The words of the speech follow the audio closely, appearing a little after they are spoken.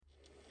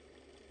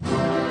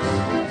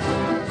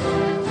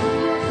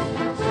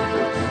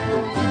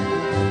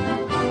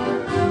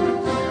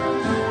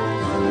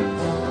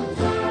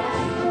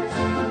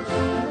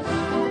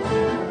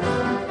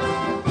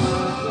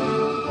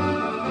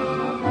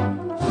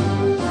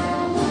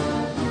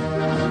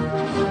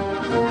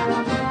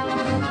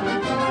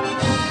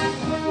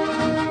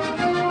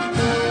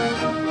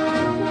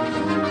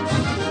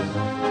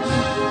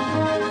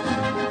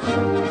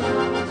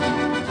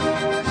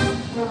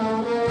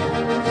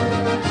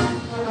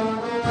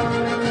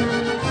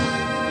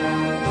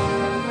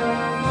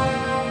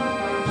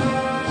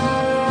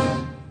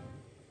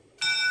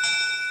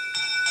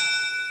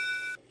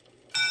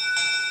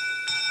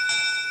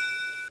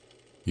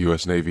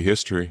U.S. Navy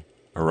history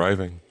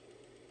arriving.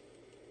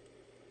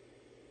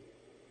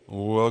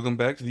 Welcome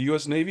back to the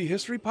U.S. Navy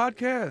History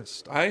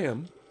Podcast. I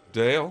am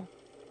Dale,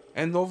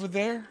 and over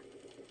there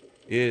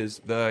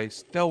is the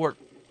stalwart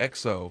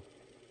XO,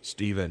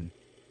 Steven.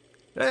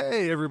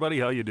 Hey everybody,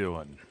 how you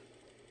doing?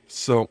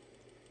 So,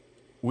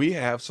 we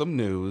have some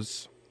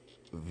news.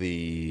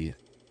 The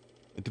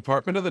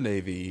Department of the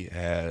Navy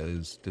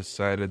has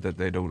decided that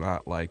they do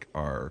not like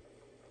our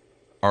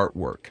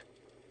artwork.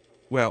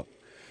 Well,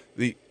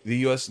 the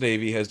U.S.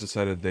 Navy has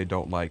decided they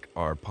don't like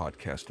our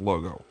podcast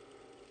logo.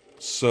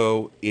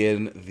 So,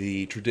 in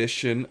the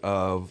tradition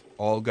of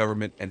all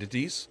government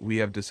entities, we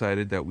have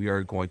decided that we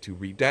are going to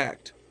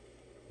redact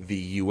the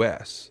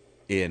U.S.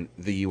 in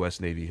the U.S.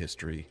 Navy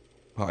History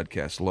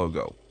podcast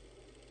logo.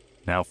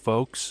 Now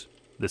folks,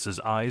 this is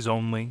eyes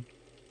only,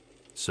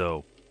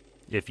 so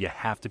if you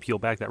have to peel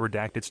back that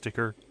redacted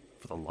sticker,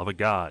 for the love of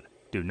God,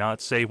 do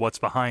not say what's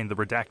behind the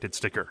redacted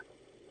sticker.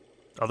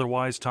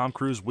 Otherwise, Tom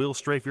Cruise will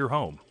strafe your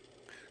home.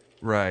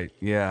 Right,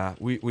 yeah.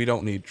 We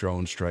don't need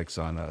drone strikes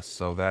on us,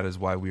 so that is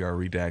why we are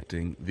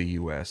redacting the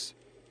U.S.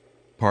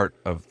 part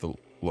of the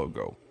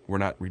logo. We're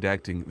not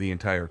redacting the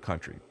entire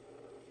country.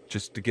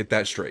 Just to get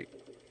that straight.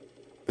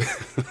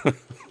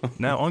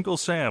 Now, Uncle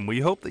Sam, we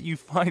hope that you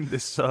find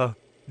this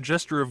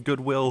gesture of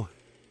goodwill,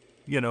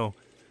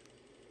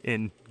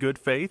 in good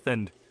faith,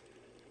 and,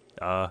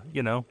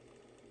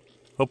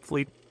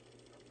 hopefully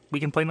we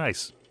can play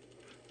nice.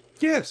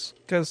 Yes,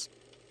 because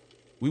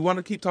we want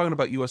to keep talking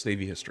about U.S.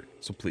 Navy history,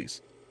 so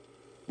please,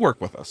 work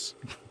with us.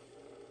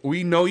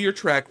 We know your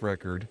track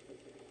record.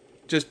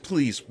 Just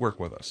please work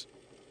with us.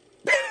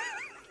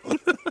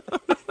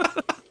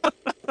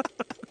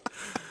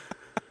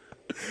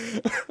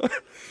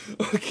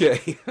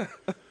 Okay.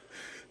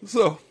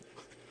 So,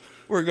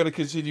 we're going to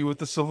continue with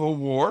the Civil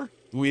War.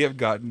 We have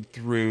gotten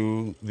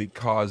through the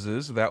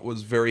causes. That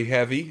was very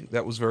heavy.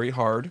 That was very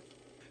hard.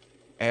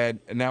 And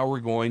now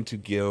we're going to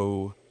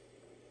go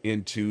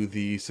into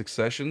the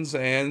successions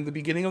and the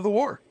beginning of the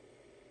war.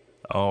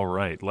 All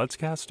right, let's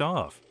cast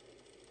off.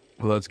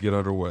 Let's get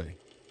underway.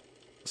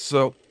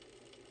 So,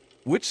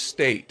 which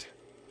state,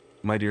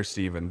 my dear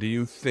Stephen, do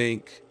you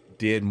think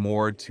did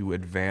more to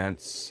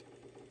advance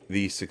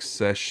the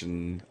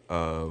succession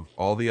of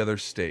all the other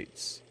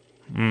states?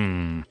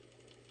 I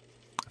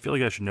feel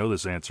like I should know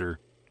this answer.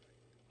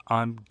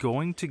 I'm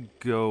going to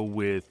go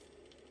with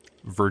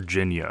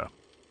Virginia.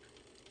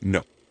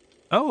 No.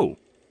 Oh,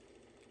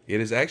 It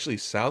is actually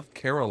South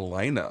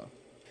Carolina.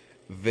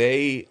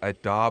 They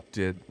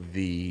adopted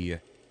the,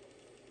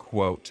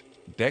 quote,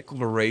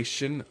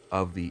 Declaration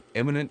of the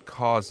Eminent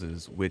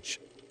Causes which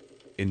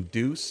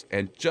induce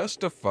and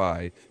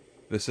justify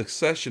the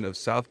succession of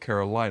South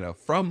Carolina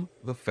from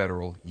the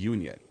federal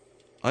union,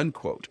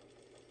 unquote.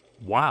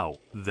 wow,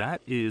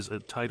 that is a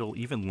title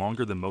even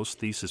longer than most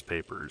thesis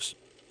papers.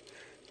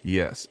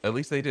 Yes, at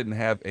least they didn't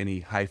have any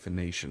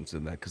hyphenations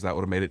in that, because that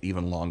would have made it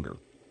even longer.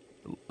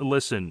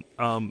 Listen,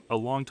 a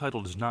long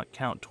title does not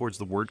count towards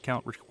the word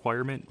count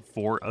requirement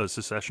for a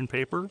secession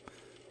paper.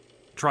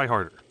 Try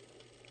harder.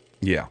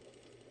 Yeah.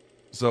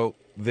 So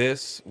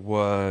this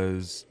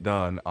was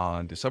done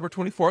on December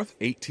 24th,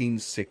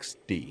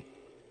 1860.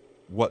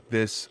 What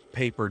this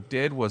paper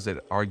did was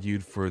it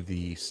argued for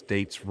the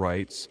states'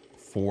 rights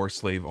for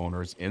slave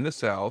owners in the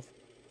South,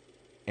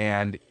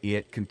 and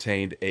it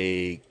contained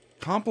a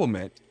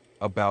compliment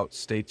about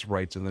states'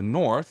 rights in the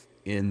North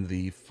in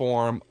the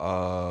form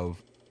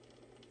of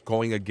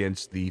going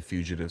against the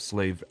Fugitive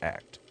Slave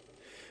Act.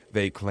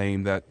 They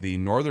claimed that the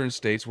northern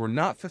states were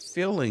not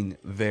fulfilling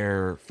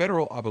their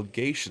federal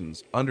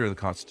obligations under the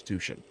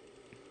Constitution.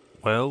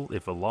 Well,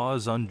 if a law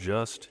is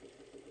unjust,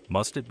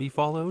 must it be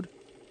followed?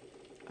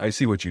 I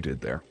see what you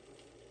did there.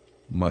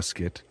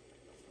 Musket.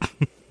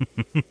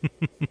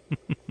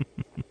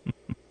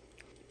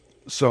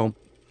 So,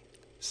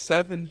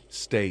 7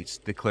 states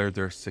declared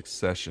their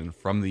secession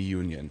from the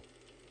Union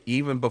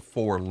even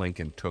before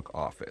Lincoln took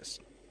office.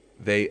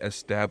 They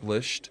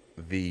established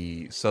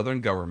the Southern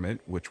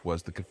government, which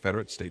was the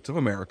Confederate States of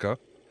America,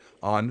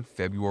 on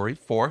February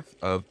 4th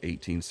of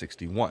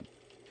 1861.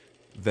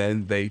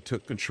 Then they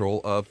took control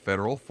of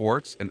federal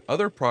forts and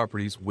other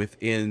properties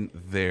within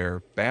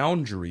their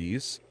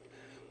boundaries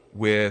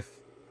with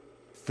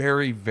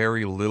very,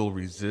 very little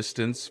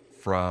resistance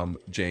from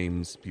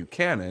James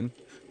Buchanan,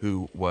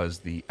 who was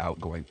the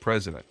outgoing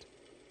president.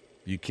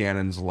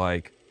 Buchanan's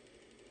like,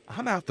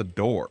 I'm out the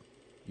door.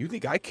 You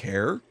think I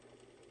care?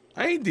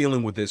 I ain't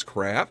dealing with this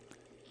crap.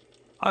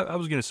 I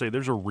was going to say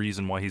there's a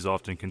reason why he's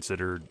often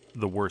considered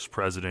the worst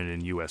president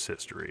in U.S.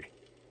 history.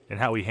 And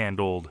how he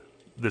handled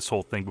this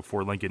whole thing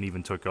before Lincoln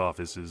even took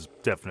office is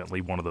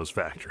definitely one of those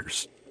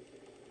factors.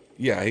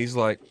 Yeah, he's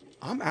like,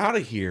 I'm out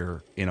of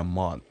here in a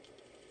month.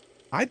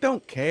 I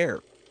don't care.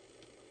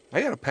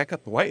 I gotta pack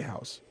up the White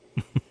House.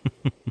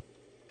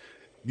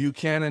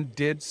 Buchanan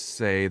did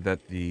say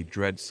that the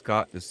Dred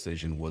Scott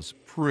decision was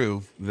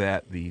proof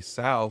that the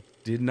South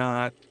did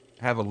not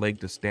have a leg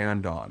to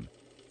stand on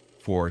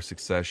for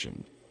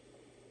succession,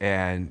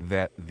 and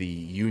that the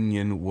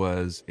Union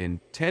was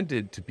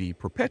intended to be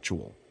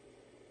perpetual.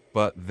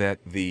 but that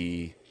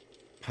the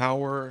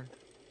power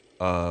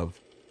of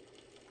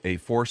a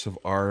force of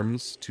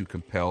arms to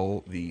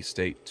compel the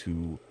state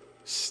to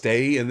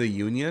stay in the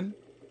Union,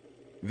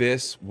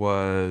 this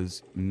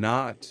was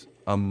not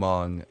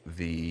among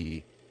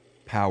the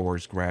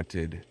powers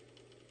granted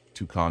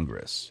to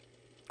Congress.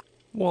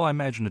 Well, I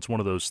imagine it's one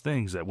of those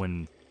things that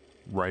when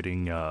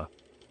writing the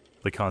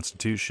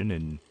Constitution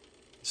in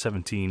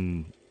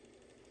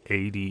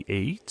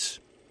 1788,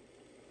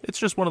 it's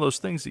just one of those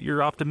things that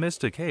you're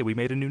optimistic. Hey, we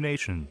made a new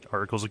nation.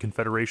 Articles of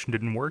Confederation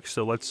didn't work,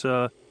 so let's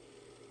do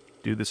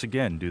this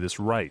again, do this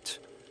right.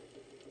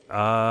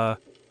 Well,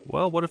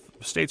 what if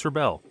states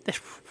rebel?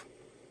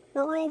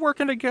 We're all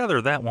working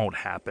together. That won't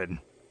happen.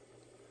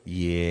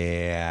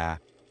 Yeah.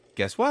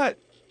 Guess what?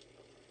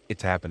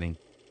 It's happening.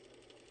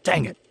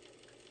 Dang it.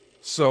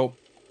 So,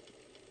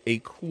 a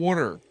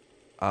quarter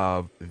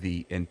of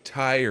the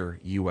entire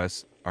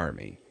U.S.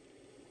 Army,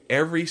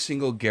 every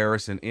single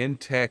garrison in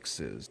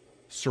Texas,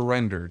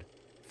 surrendered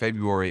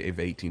February of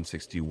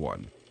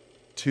 1861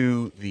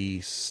 to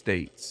the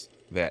states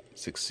that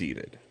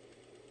succeeded.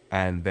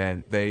 And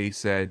then they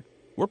said,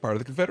 we're part of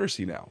the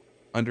Confederacy now,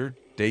 under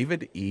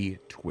David E.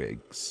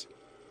 Twiggs.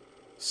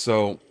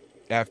 So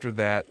after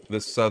that, the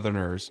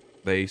Southerners,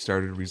 they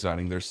started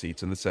resigning their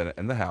seats in the Senate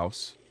and the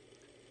House.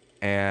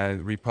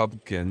 And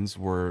Republicans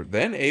were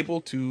then able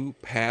to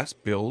pass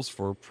bills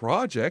for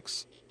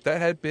projects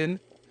that had been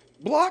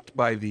blocked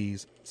by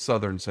these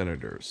Southern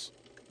senators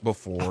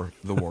before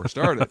the war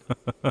started.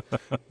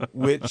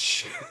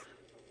 Which,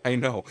 I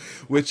know,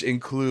 which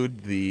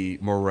include the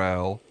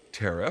Morrill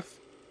Tariff,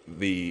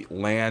 the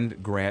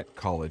land grant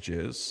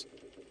colleges,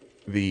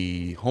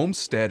 the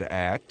Homestead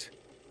Act,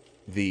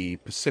 the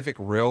Pacific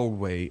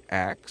Railway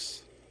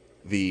Acts,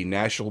 the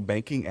National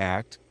Banking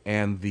Act,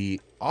 and the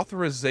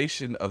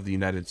authorization of the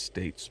United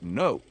States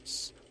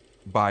notes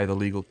by the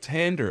Legal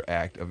Tender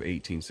Act of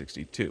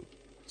 1862.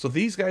 So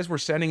these guys were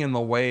standing in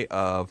the way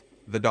of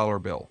the dollar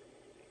bill.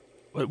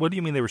 What do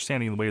you mean they were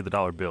standing in the way of the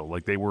dollar bill?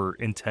 Like they were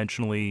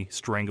intentionally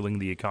strangling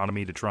the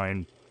economy to try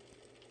and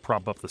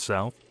prop up the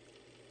South?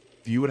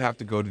 You would have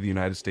to go to the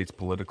United States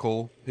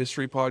Political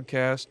History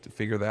podcast to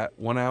figure that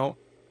one out.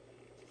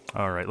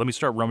 All right, let me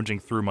start rummaging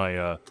through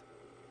my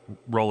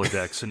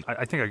Rolodex, and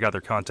I think I got their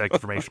contact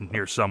information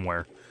here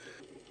somewhere.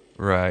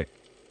 Right.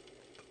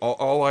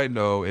 All I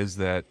know is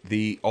that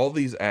all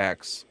these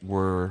acts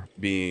were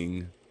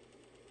being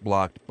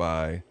blocked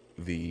by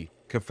the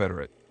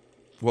Confederate,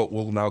 what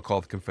we'll now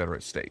call the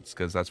Confederate States,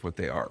 because that's what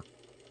they are.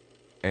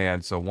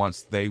 And so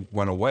once they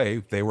went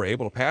away, they were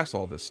able to pass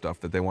all this stuff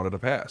that they wanted to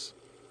pass.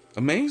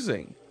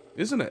 Amazing,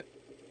 isn't it?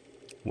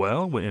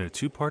 Well, in a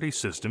two-party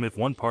system, if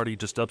one party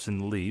just ups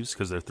and leaves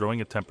because they're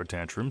throwing a temper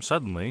tantrum,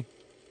 suddenly,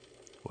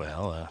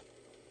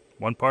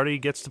 one party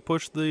gets to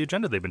push the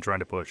agenda they've been trying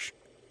to push.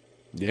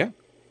 Yeah.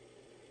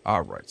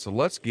 All right, so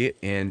let's get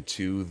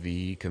into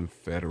the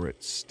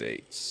Confederate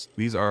States.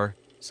 These are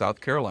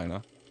South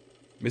Carolina,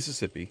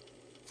 Mississippi,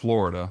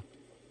 Florida,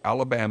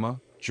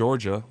 Alabama,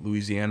 Georgia,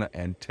 Louisiana,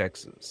 and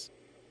Texas.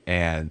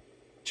 And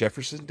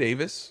Jefferson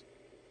Davis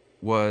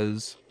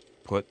was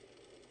put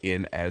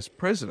in as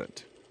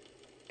president.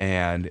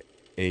 And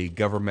a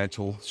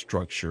governmental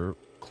structure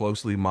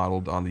closely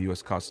modeled on the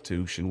U.S.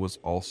 Constitution was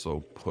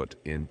also put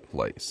in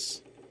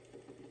place.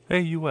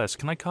 Hey, U.S.,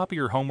 can I copy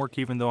your homework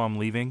even though I'm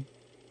leaving?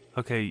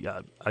 Okay,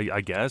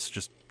 I guess.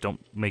 Just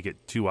don't make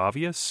it too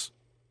obvious.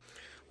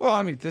 Well,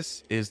 I mean,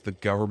 this is the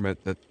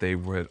government that they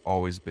had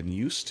always been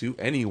used to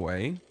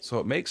anyway, so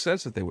it makes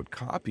sense that they would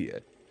copy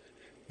it.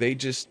 They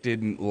just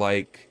didn't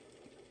like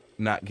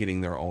not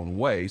getting their own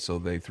way, so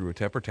they threw a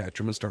temper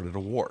tantrum and started a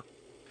war.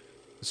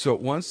 So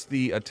once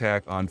the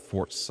attack on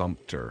Fort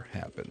Sumter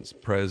happens,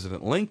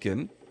 President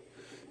Lincoln,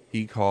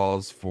 he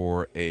calls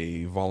for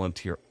a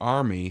volunteer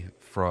army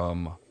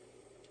from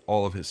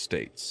all of his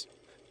states.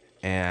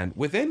 And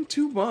within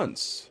 2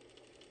 months,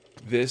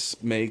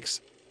 this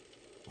makes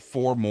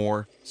 4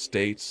 more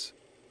states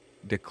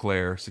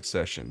declare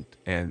secession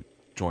and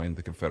join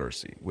the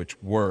Confederacy,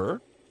 which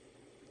were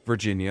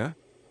Virginia,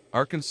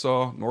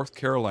 Arkansas, North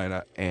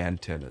Carolina, and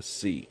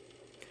Tennessee.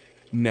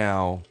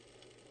 Now,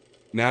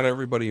 not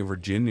everybody in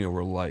Virginia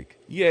were like,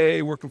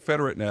 yay, we're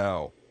Confederate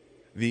now.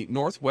 The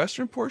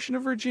northwestern portion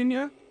of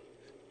Virginia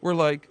were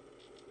like,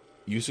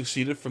 you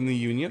seceded from the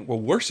Union? Well,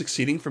 we're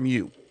seceding from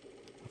you.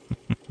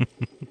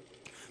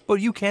 But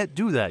you can't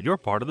do that. You're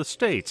part of the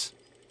states.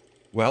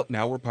 Well,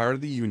 now we're part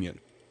of the Union.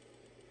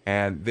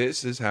 And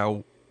this is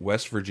how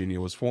West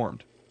Virginia was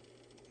formed.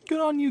 Good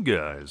on you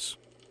guys.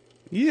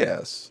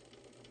 Yes.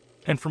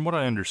 And from what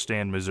I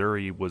understand,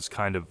 Missouri was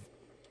kind of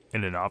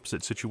in an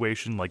opposite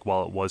situation. Like,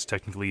 while it was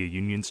technically a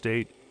Union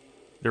state,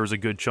 there was a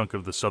good chunk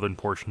of the southern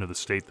portion of the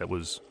state that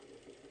was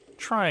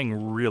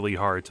trying really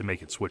hard to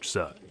make it switch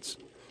sides.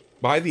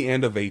 By the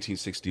end of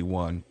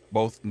 1861,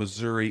 both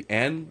Missouri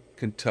and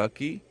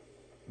Kentucky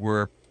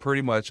were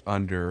pretty much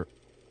under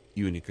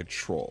Union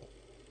control.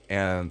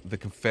 And the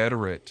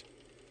Confederate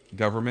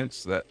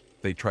governments that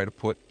they tried to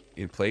put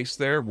in place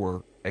there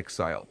were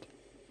exiled.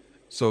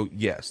 So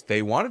yes,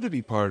 they wanted to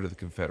be part of the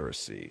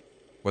Confederacy,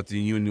 But the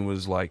Union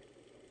was like,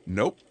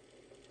 nope,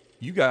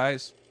 you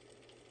guys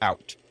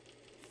out.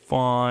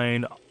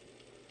 Fine.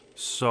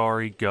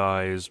 Sorry,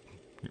 guys.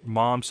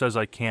 Mom says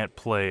I can't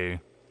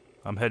play.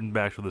 I'm heading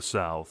back to the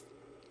South.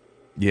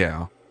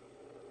 Yeah.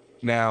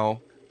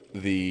 Now,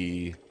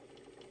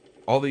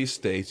 all these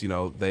states,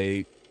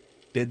 they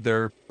did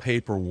their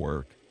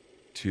paperwork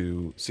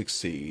to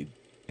succeed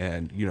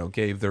and,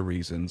 gave their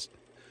reasons.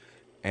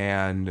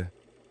 And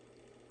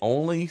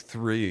only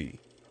 3,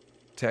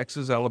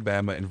 Texas,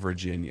 Alabama, and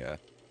Virginia,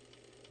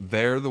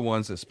 they're the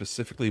ones that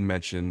specifically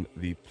mention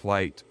the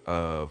plight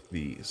of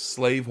the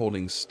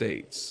slaveholding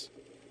states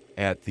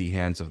at the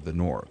hands of the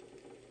North.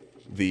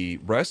 The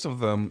rest of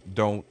them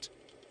don't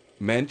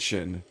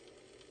mention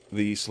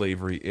the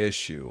slavery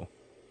issue,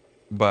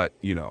 but,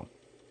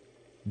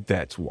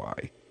 that's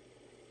why.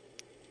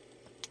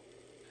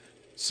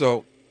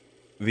 So,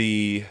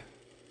 the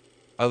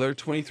other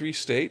 23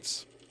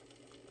 states,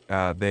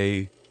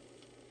 they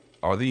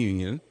are the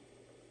Union,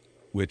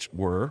 which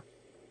were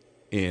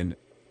in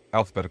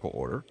alphabetical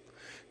order: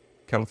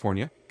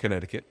 California,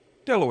 Connecticut,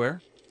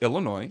 Delaware,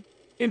 Illinois,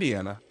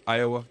 Indiana,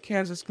 Iowa,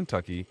 Kansas,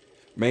 Kentucky,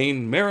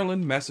 Maine,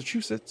 Maryland,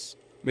 Massachusetts,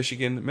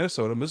 Michigan,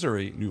 Minnesota,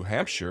 Missouri, New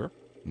Hampshire,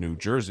 New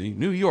Jersey,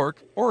 New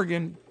York,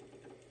 Oregon,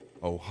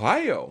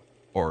 Ohio,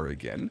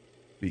 Oregon,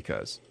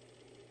 because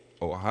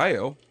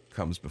Ohio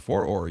comes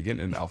before Oregon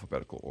in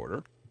alphabetical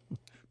order,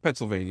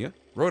 Pennsylvania,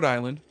 Rhode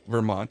Island,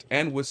 Vermont,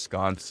 and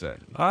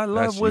Wisconsin. I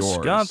love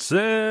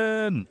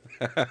Wisconsin!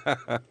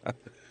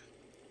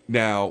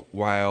 Now,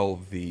 while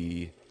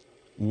the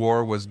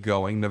war was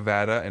going,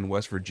 Nevada and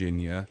West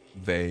Virginia,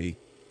 they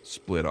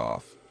split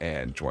off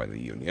and joined the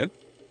Union.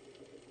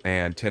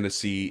 And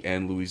Tennessee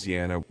and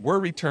Louisiana were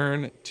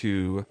returned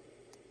to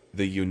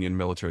the Union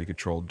military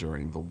control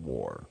during the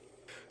war.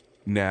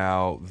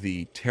 Now,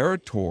 the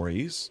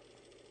territories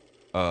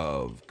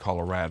of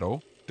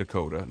Colorado,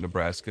 Dakota,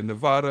 Nebraska,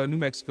 Nevada, New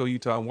Mexico,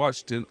 Utah, and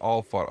Washington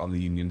all fought on the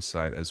Union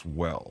side as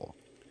well.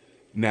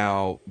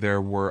 Now,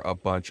 there were a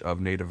bunch of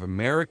Native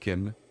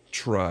American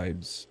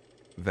tribes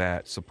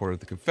that supported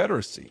the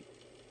Confederacy.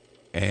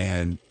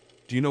 And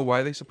do you know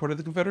why they supported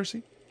the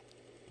Confederacy?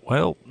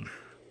 Well,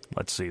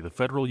 let's see. The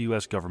federal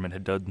U.S. government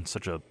had done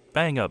such a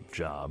bang-up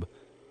job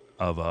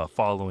of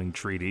following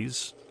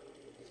treaties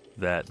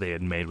that they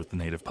had made with the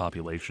native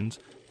populations.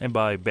 And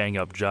by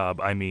bang-up job,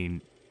 I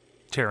mean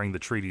tearing the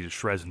treaty to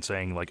shreds and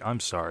saying, like,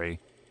 I'm sorry,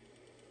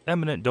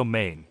 eminent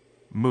domain,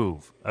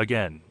 move,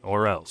 again,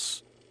 or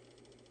else.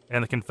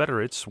 And the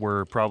Confederates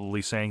were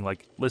probably saying,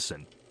 like,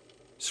 listen,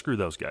 screw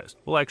those guys.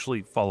 We'll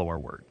actually follow our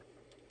word.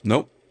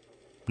 Nope.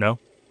 No?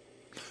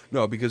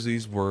 No, because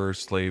these were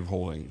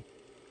slave-holding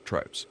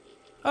tribes.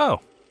 Oh.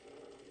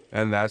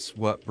 And that's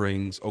what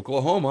brings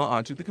Oklahoma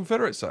onto the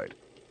Confederate side.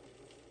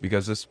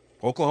 Because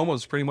Oklahoma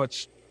was pretty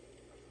much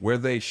where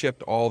they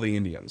shipped all the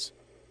Indians.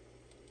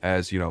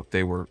 As,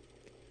 they were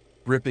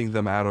ripping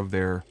them out of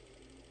their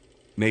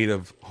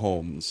native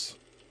homes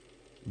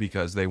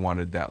because they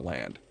wanted that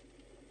land.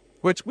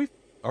 Which we've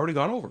already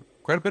gone over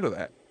quite a bit of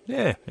that.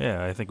 Yeah,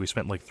 I think we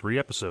spent like 3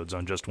 episodes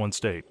on just one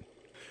state.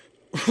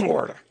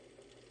 Florida.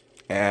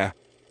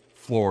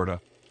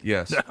 Florida.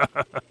 Yes.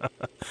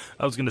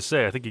 I was going to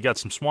say, I think you got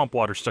some swamp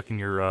water stuck in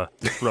your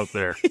throat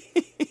there.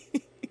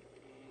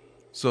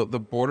 So the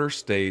border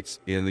states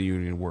in the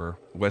Union were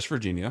West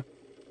Virginia,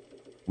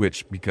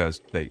 which,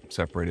 because they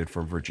separated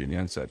from Virginia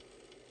and said,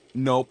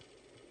 nope.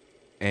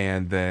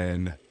 And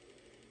then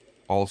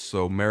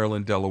also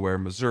Maryland, Delaware,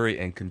 Missouri,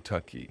 and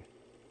Kentucky.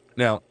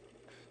 Now,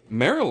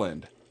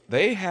 Maryland,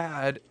 they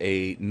had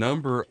a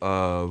number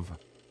of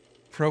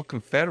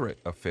pro-Confederate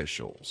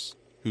officials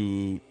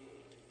who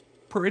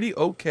pretty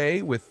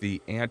okay with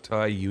the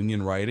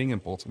anti-Union rioting in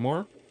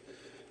Baltimore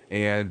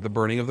and the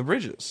burning of the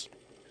bridges.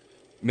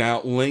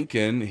 Now,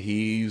 Lincoln,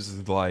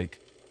 he's like,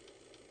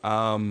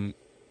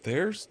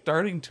 they're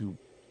starting to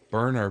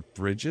burn our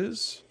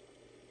bridges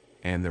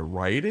and they're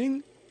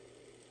rioting?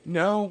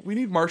 No, we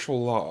need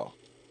martial law.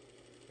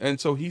 And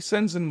so he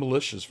sends in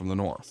militias from the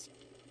north.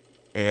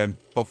 And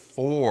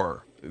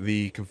before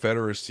the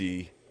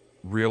Confederacy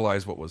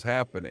realized what was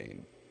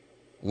happening,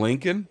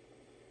 Lincoln,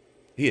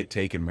 he had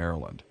taken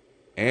Maryland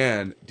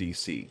and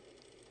D.C.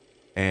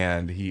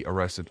 And he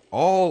arrested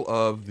all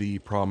of the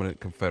prominent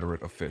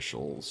Confederate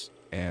officials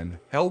and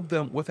held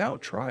them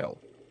without trial.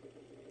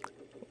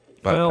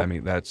 But, well, I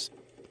mean, that's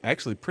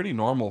actually pretty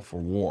normal for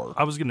war.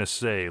 I was going to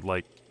say,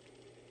 like,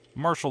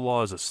 martial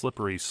law is a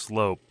slippery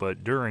slope,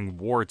 but during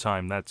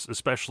wartime, that's,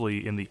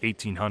 especially in the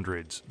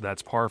 1800s,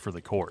 that's par for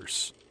the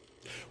course.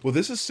 Well,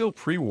 this is still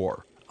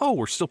pre-war. Oh,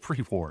 we're still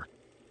pre-war.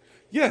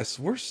 Yes,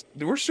 we're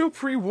still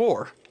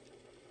pre-war.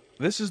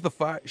 This is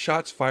the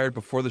shots fired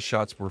before the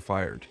shots were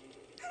fired.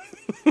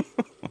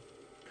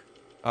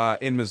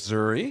 In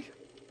Missouri,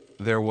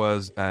 there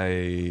was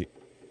a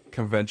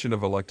convention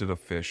of elected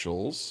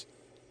officials,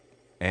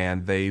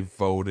 and they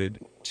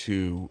voted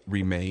to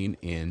remain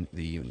in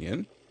the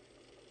Union.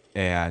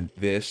 And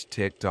this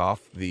ticked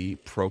off the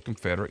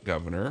pro-Confederate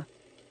governor,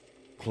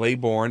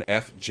 Claiborne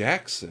F.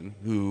 Jackson,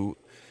 who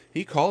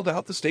he called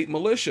out the state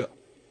militia.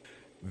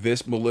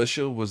 This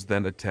militia was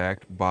then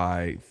attacked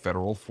by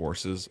federal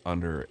forces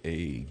under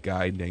a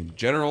guy named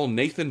General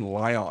Nathan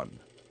Lyon,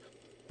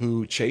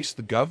 who chased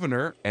the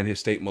governor and his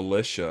state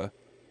militia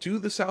to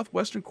the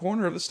southwestern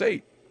corner of the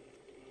state.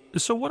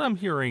 So what I'm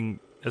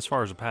hearing, as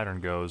far as a pattern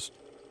goes,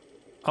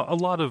 a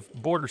lot of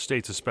border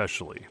states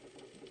especially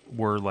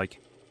were like,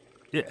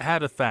 it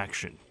had a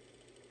faction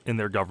in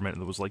their government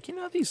that was like,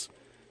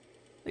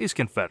 these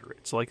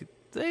Confederates, like,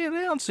 they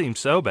don't seem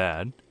so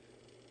bad.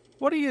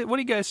 What do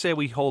you guys say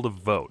we hold a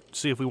vote,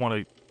 see if we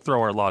want to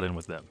throw our lot in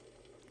with them?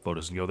 Vote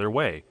doesn't go their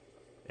way.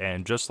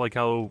 And just like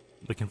how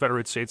the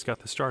Confederate states got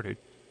this started,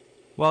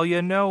 well,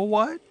 you know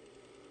what?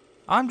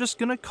 I'm just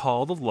gonna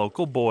call the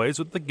local boys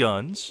with the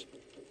guns,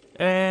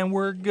 and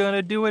we're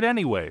gonna do it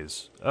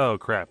anyways. Oh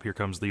crap, here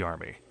comes the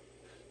army.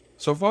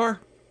 So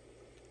far,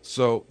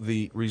 so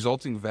the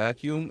resulting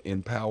vacuum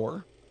in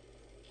power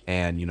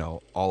and,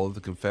 all of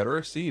the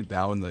Confederacy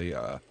down in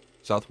the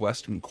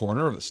southwestern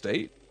corner of the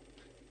state,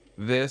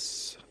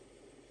 this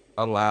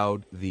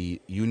allowed the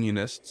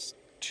Unionists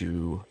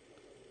to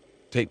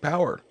take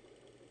power.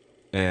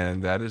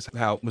 And that is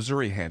how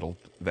Missouri handled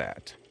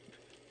that.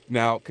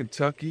 Now,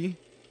 Kentucky,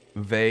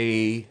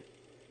 they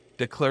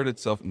declared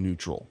itself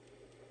neutral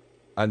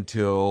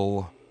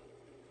until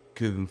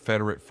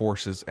Confederate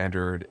forces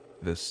entered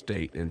the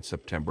state in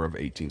September of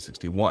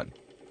 1861.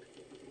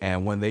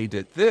 And when they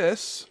did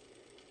this,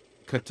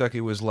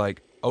 Kentucky was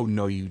like, oh,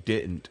 no, you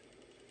didn't.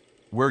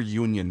 We're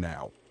Union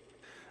now.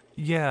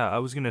 Yeah, I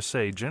was gonna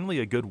say, generally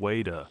a good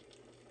way to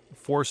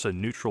force a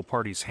neutral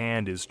party's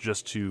hand is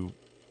just to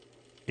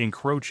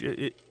encroach,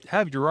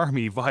 have your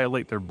army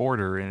violate their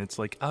border, and it's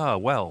like,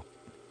 well,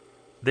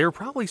 they're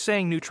probably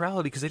saying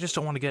neutrality because they just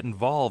don't want to get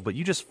involved, but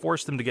you just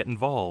force them to get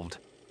involved.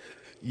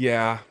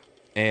 Yeah,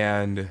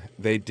 and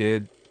they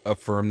did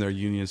affirm their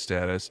Union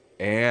status,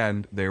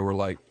 and they were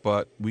like,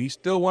 but we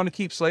still want to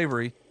keep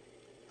slavery.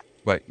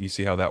 But you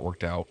see how that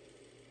worked out.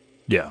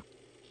 Yeah.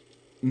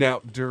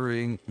 Now,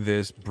 during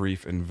this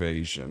brief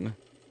invasion,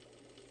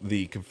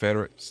 the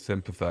Confederate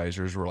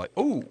sympathizers were like,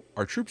 oh,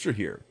 our troops are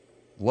here.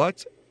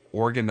 Let's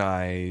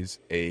organize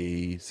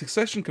a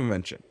secession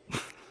convention.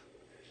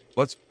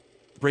 Let's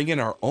bring in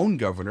our own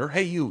governor.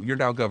 Hey, you're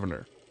now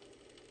governor.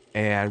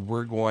 And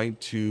we're going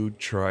to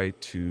try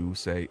to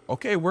say,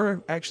 okay,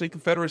 we're actually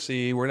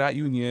Confederacy. We're not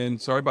Union.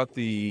 Sorry about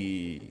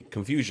the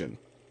confusion.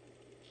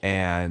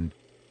 And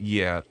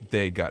yeah,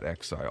 they got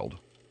exiled.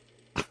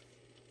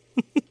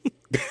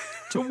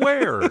 To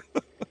where?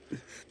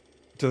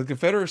 To the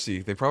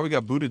Confederacy. They probably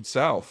got booted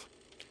south.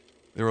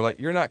 They were like,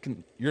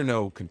 you're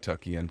no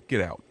Kentuckian.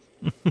 Get out.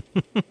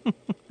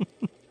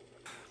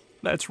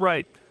 That's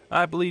right.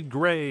 I bleed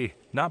gray,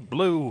 not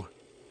blue.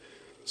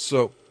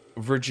 So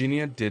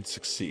Virginia did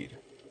succeed,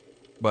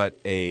 but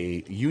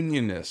a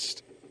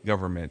Unionist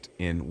government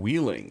in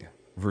Wheeling,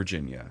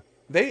 Virginia,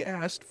 they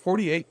asked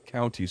 48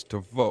 counties to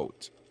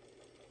vote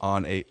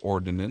on a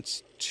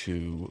ordinance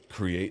to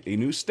create a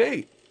new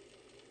state.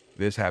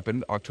 This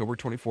happened October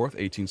 24th,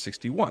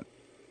 1861.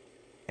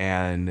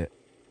 And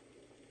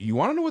you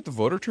want to know what the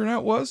voter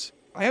turnout was?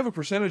 I have a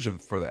percentage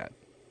for that.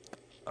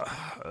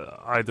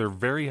 Either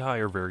very high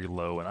or very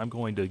low, and I'm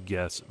going to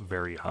guess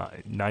very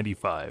high.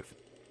 95.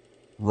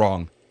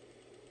 Wrong.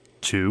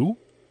 2?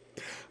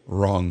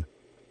 Wrong.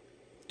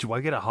 Do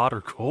I get a hot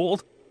or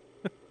cold?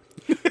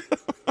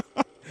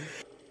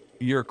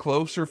 You're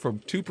closer from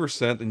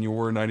 2% than you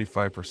were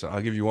 95%.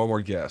 I'll give you one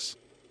more guess.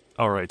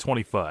 All right,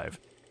 25.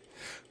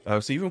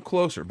 It's even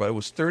closer, but it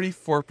was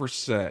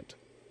 34%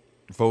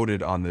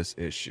 voted on this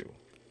issue.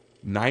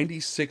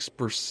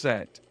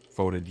 96%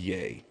 voted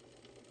yay.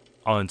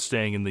 On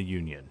staying in the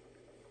Union.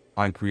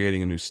 On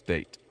creating a new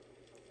state.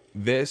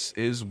 This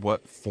is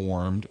what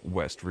formed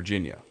West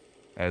Virginia,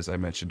 as I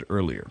mentioned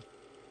earlier.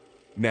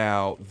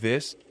 Now,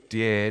 this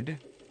did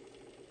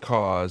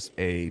cause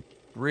a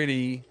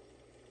pretty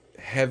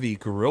heavy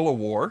guerrilla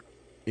war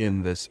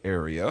in this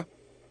area,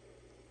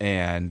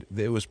 and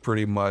it was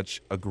pretty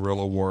much a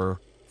guerrilla war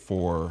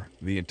for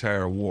the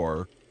entire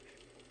war.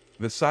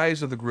 The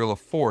size of the guerrilla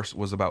force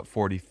was about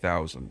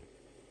 40,000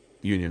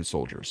 Union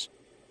soldiers.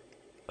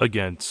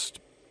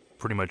 Against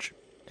pretty much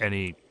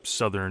any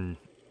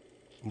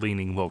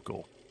southern-leaning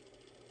local?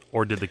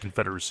 Or did the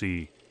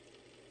Confederacy,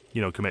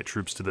 commit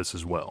troops to this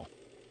as well?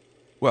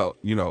 Well,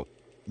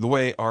 the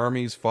way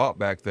armies fought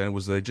back then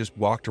was they just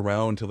walked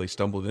around until they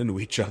stumbled into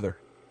each other.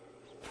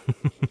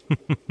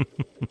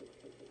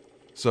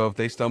 So if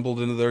they stumbled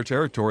into their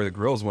territory, the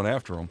guerrillas went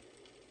after them.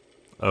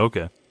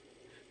 Okay.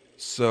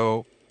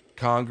 So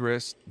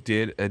Congress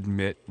did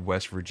admit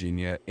West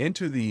Virginia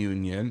into the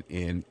Union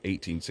in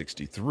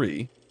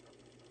 1863,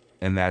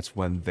 and that's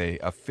when they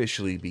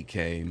officially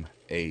became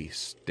a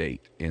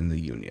state in the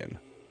Union.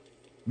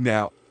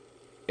 Now,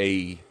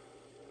 a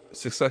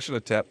secession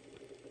attempt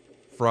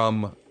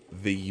from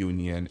the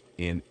Union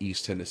in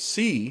East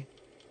Tennessee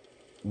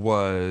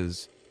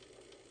was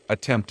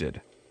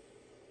attempted,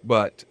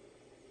 but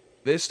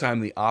this time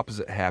the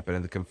opposite happened,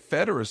 and the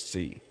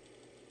Confederacy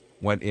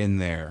went in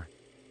there,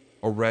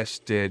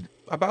 arrested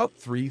about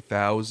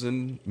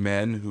 3,000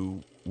 men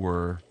who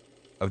were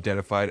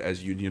identified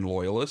as Union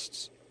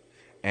loyalists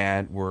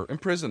and were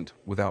imprisoned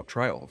without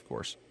trial, of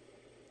course.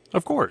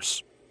 Of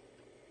course.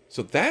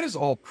 So that is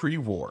all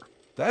pre-war.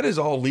 That is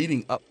all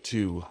leading up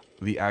to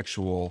the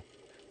actual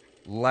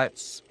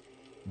Let's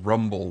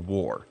Rumble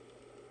War.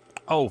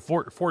 Oh,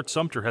 Fort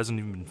Sumter hasn't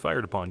even been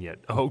fired upon yet.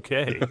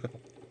 Okay.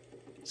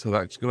 So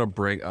that's going to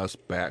bring us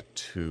back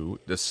to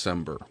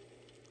December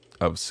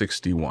of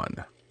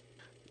 61.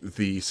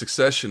 The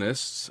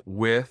secessionists,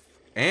 with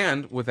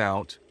and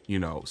without,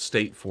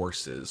 state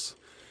forces,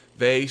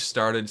 they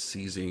started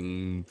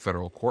seizing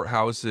federal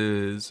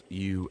courthouses,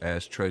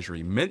 U.S.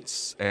 Treasury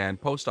mints,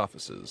 and post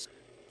offices.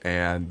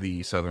 And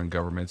the Southern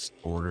governments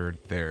ordered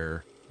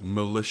their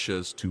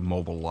militias to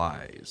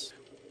mobilize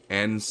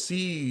and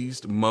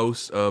seized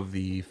most of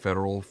the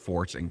federal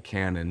forts and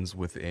cannons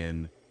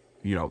within,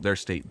 their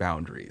state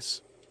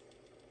boundaries.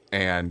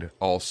 And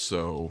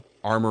also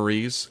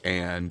armories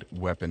and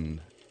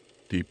weapon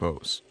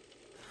depots.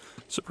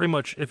 So pretty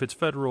much, if it's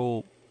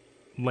federal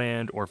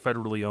land or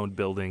federally owned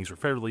buildings or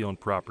federally owned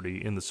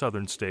property in the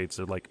southern states,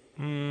 they're like,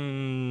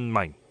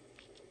 mine.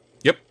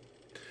 Yep.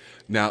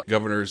 Now,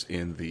 governors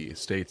in the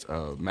states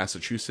of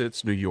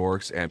Massachusetts, New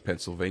York, and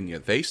Pennsylvania,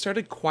 they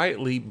started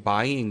quietly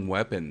buying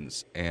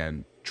weapons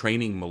and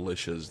training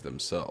militias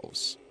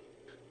themselves.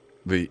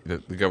 The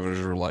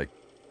governors were like,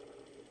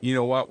 you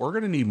know what? We're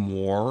going to need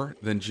more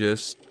than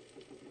just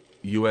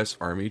U.S.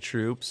 Army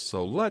troops,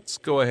 so let's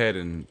go ahead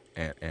and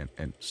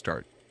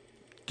start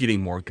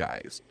getting more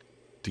guys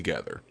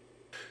together.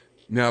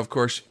 Now, of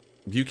course,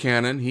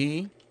 Buchanan,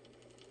 he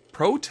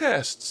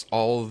protests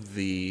all of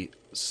the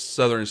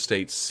southern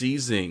states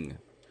seizing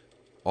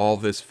all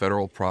this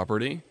federal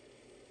property,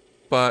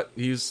 but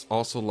he's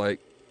also like,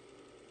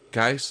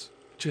 guys,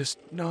 just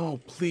no,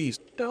 please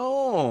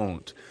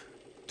don't.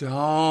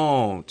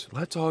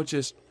 Let's all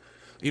just,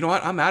 you know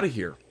what? I'm out of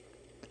here.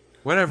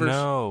 Whatever.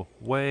 No,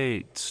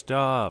 wait,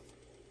 stop.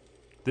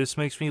 This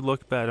makes me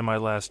look bad in my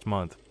last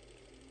month.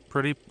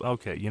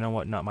 Okay, you know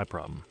what? Not my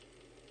problem.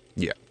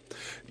 Yeah.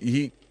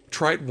 He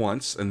tried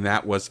once, and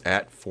that was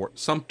at Fort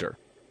Sumter.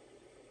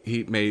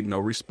 He made no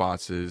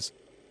responses,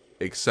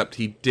 except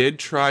he did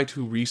try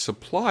to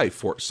resupply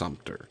Fort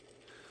Sumter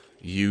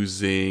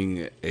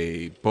using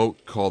a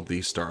boat called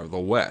the Star of the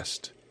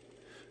West.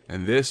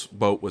 And this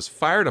boat was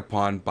fired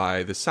upon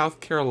by the South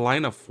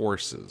Carolina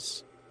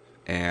forces,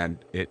 and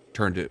it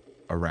turned it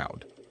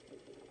around.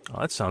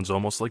 Oh, that sounds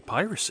almost like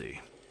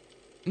piracy.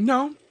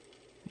 No.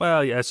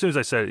 Well, yeah, as soon as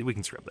I said it, we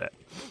can scrub that.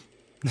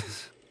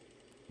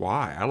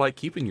 Why? I like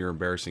keeping your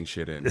embarrassing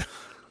shit in.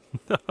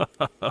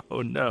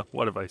 Oh, no.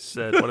 What have I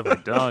said? What have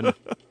I done?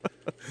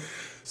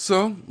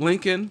 So,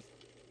 Lincoln,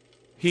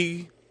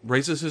 he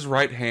raises his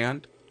right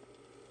hand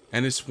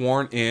and is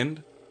sworn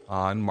in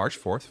on March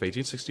 4th,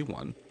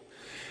 1861.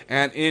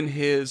 And in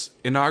his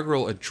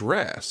inaugural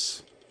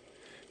address,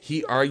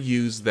 he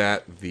argues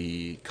that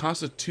the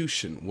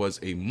Constitution was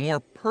a more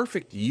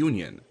perfect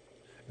union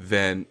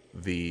than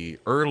the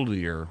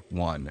earlier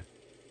one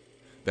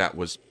that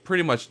was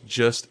pretty much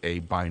just a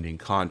binding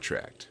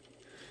contract.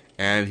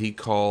 And he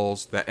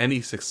calls that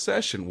any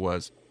succession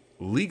was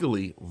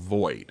legally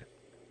void.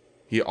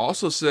 He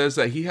also says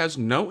that he has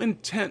no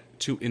intent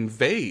to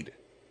invade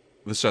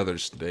the southern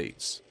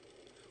states,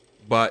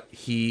 but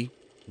he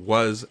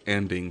was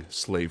ending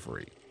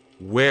slavery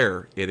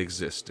where it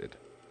existed,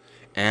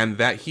 and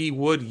that he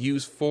would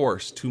use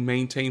force to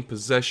maintain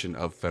possession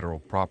of federal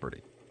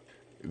property.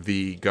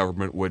 The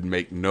government would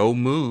make no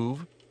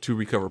move to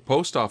recover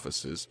post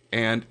offices,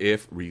 and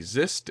if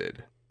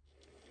resisted,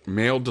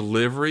 mail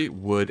delivery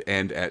would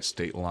end at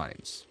state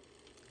lines.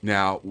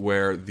 Now,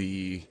 where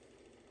the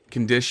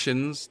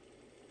conditions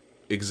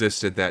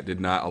existed that did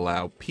not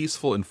allow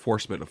peaceful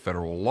enforcement of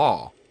federal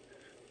law,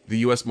 the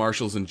U.S.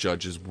 Marshals and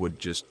judges would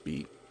just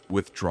be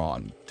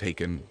withdrawn,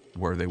 taken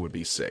where they would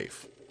be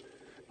safe.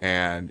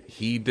 And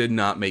he did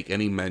not make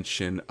any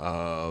mention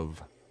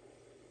of,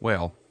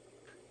 well,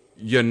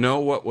 you know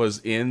what was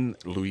in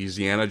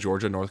Louisiana,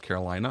 Georgia, North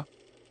Carolina?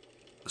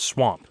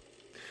 Swamp.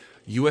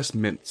 U.S.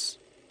 mints.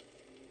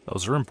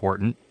 Those are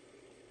important.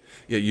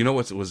 Yeah, you know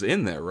what was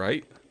in there,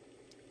 right?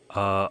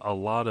 A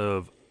lot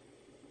of,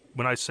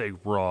 when I say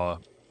raw,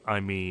 I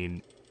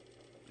mean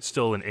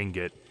still an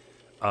ingot.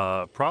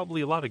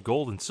 Probably a lot of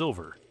gold and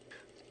silver.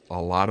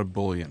 A lot of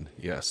bullion,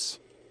 yes.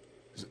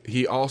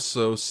 He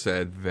also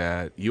said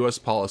that U.S.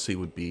 policy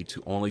would be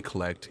to only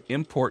collect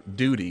import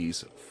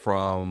duties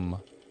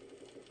from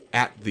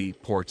at the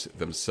ports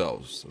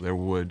themselves. There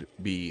would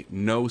be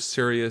no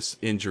serious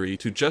injury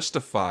to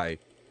justify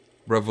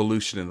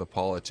revolution in the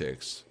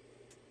politics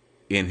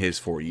in his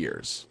 4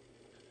 years.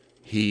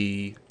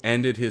 He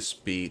ended his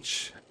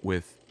speech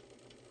with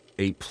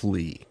a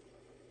plea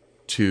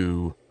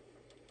to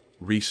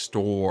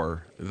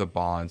restore the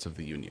bonds of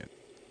the Union.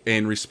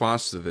 In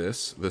response to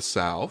this, the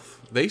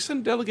South, they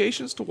sent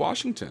delegations to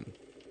Washington,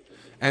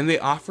 and they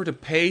offered to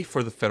pay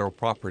for the federal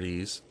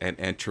properties and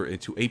enter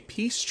into a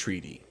peace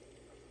treaty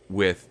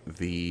with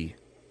the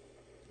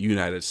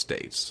United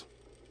States,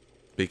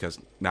 because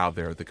now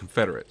they're the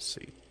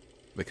Confederacy,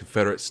 the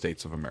Confederate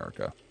States of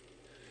America.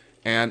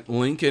 And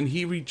Lincoln,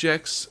 he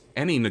rejects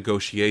any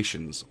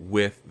negotiations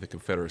with the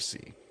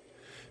Confederacy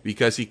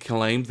because he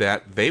claimed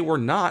that they were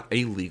not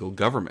a legal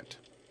government.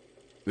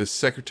 The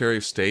Secretary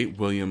of State,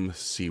 William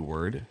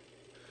Seward,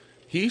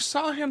 he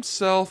saw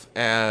himself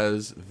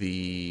as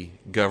the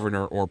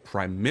governor or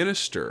prime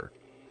minister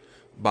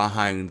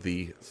behind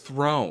the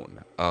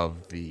throne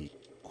of the,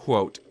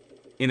 quote,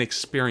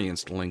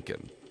 inexperienced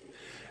Lincoln.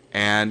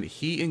 And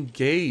he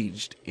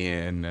engaged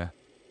in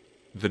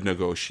the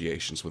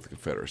negotiations with the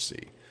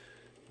Confederacy.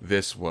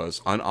 This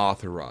was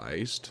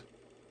unauthorized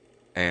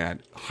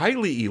and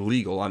highly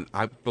illegal, and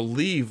I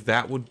believe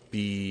that would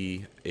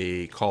be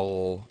a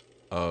call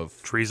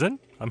of Treason?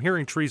 I'm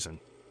hearing treason.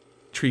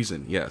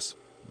 treason, yes,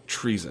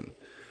 treason.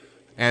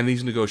 And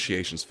these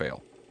negotiations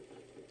fail.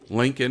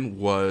 Lincoln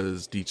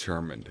was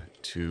determined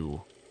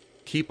to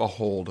keep a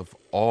hold of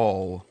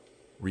all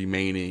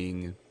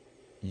remaining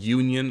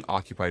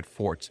Union-occupied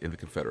forts in the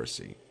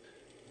Confederacy.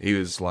 He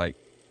was like,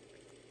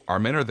 our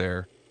men are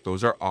there,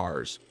 those are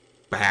ours,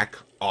 back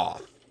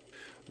off.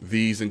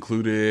 These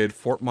included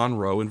Fort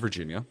Monroe in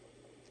Virginia,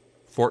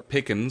 Fort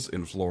Pickens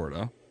in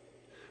Florida,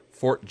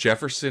 Fort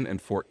Jefferson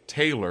and Fort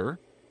Taylor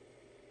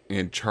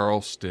in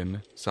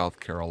Charleston, South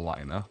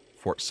Carolina,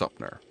 Fort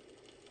Sumter.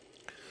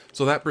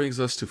 So that brings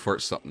us to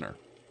Fort Sumter.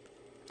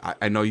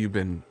 I know you've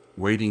been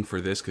waiting for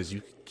this because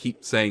you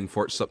keep saying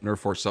Fort Sumter,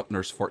 Fort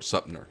Sumter, Fort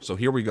Sumter. So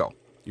here we go.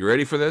 You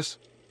ready for this?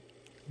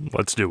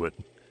 Let's do it.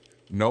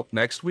 Nope.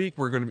 Next week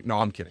we're going to be... No,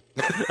 I'm kidding.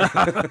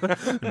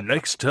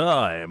 Next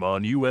time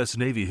on U.S.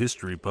 Navy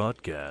History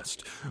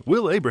Podcast,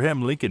 will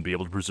Abraham Lincoln be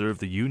able to preserve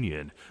the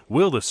Union?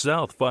 Will the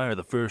South fire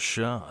the first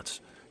shots?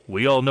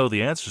 We all know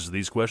the answers to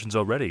these questions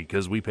already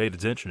because we paid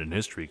attention in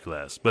history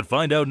class. But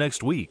find out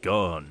next week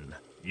on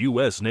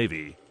U.S.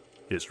 Navy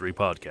History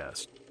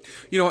Podcast.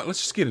 You know what?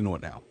 Let's just get into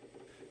it now.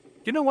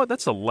 You know what?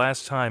 That's the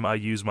last time I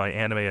use my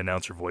anime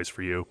announcer voice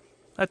for you.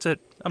 That's it.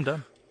 I'm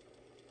done.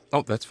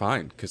 Oh, that's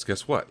fine. Because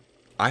guess what?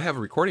 I have a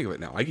recording of it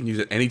now. I can use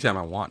it anytime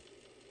I want.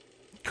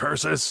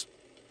 Curses.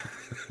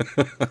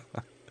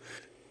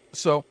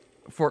 So,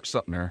 Fort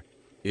Sumter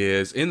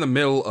is in the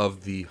middle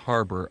of the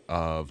harbor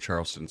of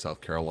Charleston,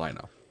 South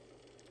Carolina.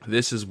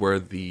 This is where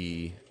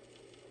the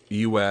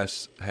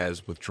U.S.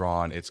 has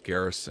withdrawn its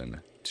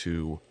garrison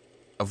to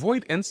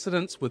avoid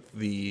incidents with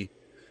the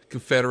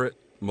Confederate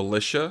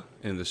militia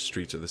in the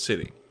streets of the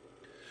city.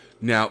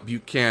 Now,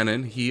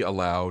 Buchanan, he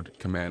allowed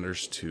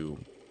commanders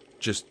to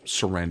just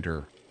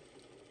surrender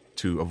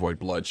to avoid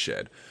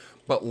bloodshed.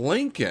 But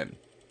Lincoln,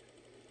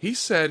 he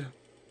said,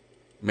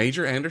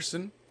 Major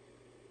Anderson,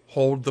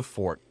 hold the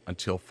fort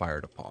until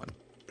fired upon.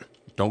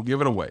 Don't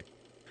give it away.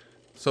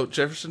 So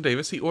Jefferson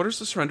Davis, he orders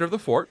the surrender of the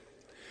fort,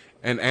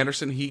 and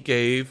Anderson, he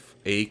gave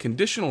a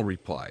conditional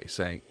reply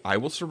saying, I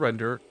will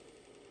surrender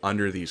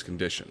under these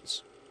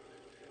conditions.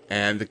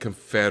 And the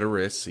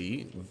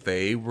Confederacy,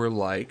 they were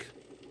like,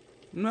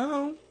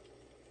 no,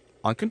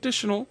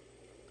 unconditional,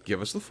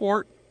 give us the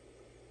fort.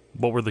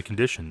 What were the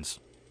conditions?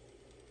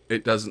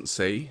 It doesn't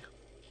say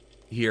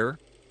here.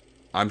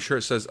 I'm sure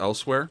it says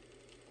elsewhere,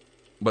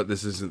 but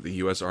this isn't the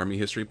U.S. Army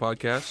History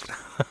Podcast.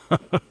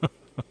 A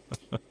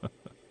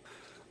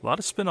lot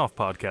of spin-off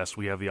podcasts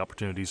we have the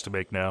opportunities to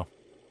make now.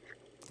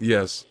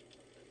 Yes.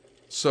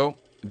 So,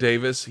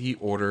 Davis, he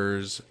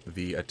orders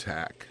the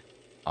attack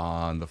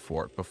on the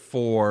fort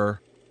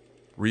before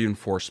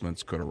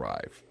reinforcements could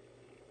arrive.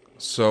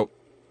 So,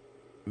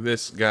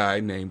 this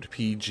guy named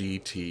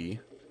P.G.T.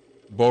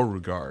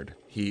 Beauregard,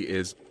 he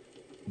is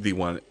the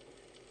one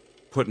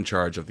put in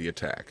charge of the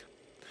attack.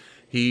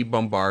 He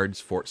bombards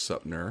Fort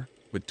Sumter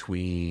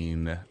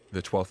between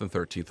the 12th and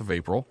 13th of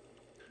April,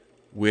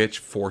 which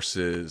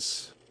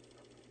forces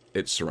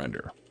its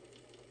surrender.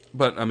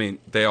 But, I mean,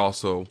 they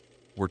also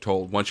were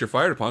told, once you're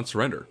fired upon,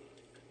 surrender.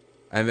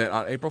 And then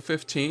on April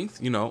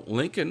 15th,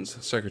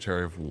 Lincoln's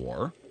Secretary of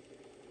War,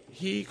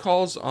 he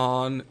calls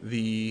on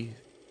the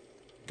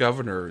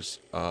governors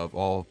of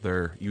all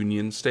their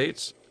Union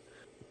states.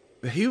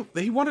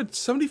 He wanted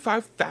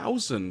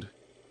 75,000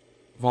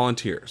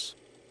 volunteers.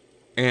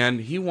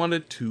 And he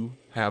wanted to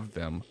have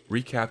them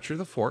recapture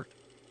the fort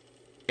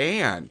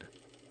and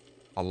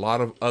a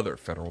lot of other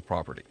federal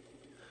property.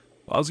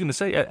 Well, I was going to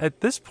say,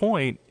 at this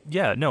point,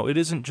 yeah, no, it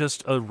isn't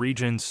just a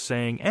regent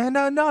saying, and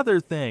another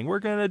thing, we're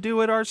going to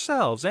do it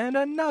ourselves, and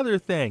another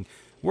thing,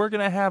 we're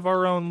going to have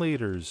our own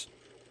leaders,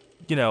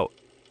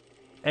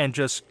 and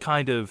just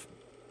kind of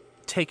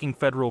taking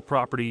federal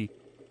property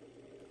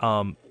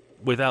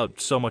without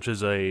so much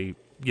as a,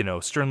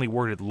 sternly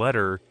worded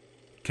letter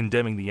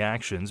condemning the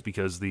actions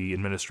because the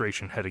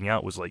administration heading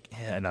out was like,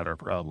 not our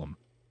problem.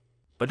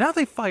 But now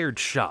they fired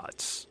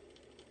shots.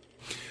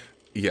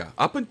 Yeah,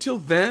 up until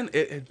then,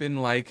 it had been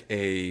like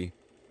a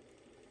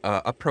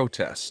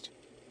protest.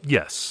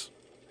 Yes.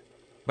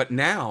 But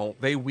now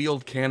they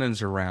wheeled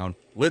cannons around,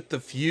 lit the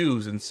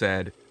fuse, and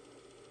said,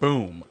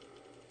 boom.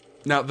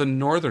 Now, the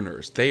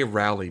Northerners, they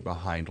rally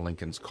behind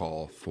Lincoln's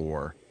call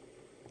for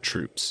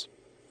troops.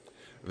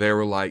 They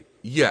were like,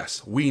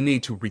 yes, we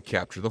need to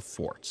recapture the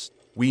forts.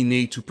 We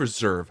need to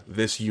preserve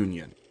this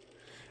Union.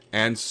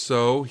 And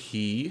so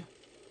he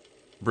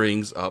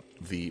brings up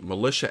the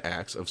Militia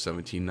Acts of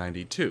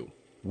 1792,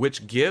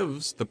 which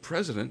gives the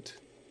president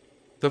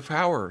the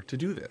power to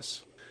do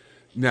this.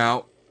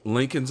 Now,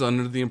 Lincoln's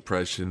under the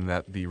impression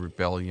that the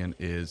rebellion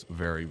is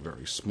very,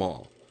 very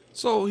small.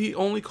 So he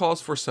only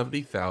calls for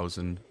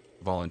 70,000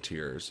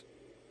 volunteers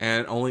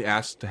and only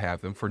asks to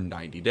have them for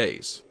 90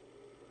 days.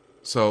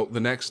 So the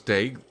next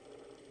day,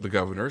 the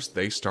governors,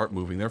 they start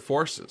moving their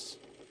forces.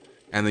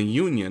 And the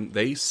Union,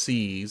 they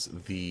seize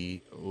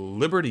the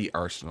Liberty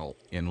Arsenal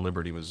in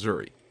Liberty,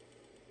 Missouri.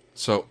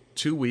 So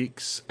 2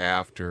 weeks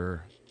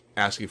after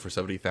asking for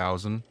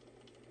 70,000,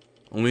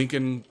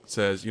 Lincoln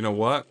says, you know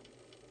what?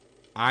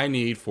 I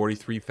need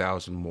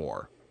 43,000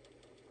 more.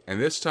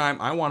 And this time,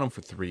 I want them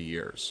for 3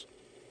 years.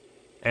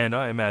 And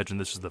I imagine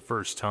this is the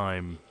first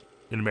time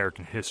in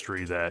American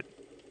history that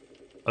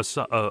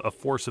a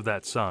force of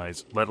that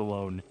size, let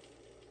alone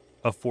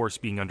a force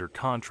being under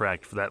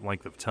contract for that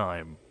length of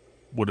time,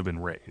 would have been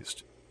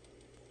raised.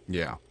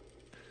 Yeah.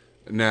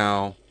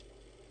 Now,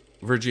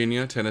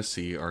 Virginia,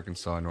 Tennessee,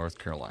 Arkansas, and North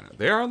Carolina,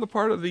 they are on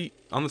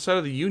the side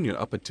of the Union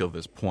up until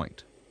this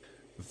point.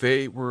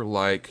 They were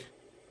like,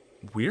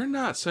 we're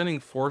not sending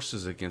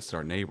forces against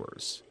our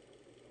neighbors.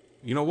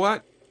 You know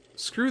what?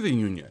 Screw the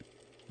Union.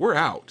 We're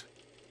out.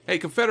 Hey,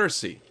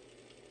 Confederacy,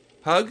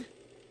 hug.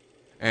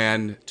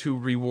 And to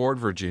reward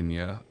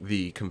Virginia,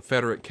 the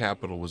Confederate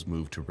capital was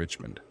moved to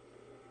Richmond.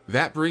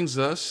 That brings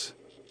us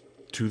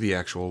to the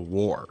actual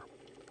war.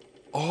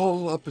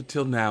 All up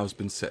until now has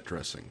been set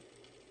dressing.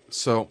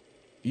 So,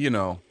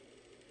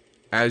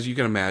 as you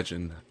can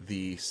imagine,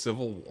 the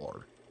Civil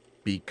War,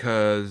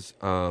 because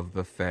of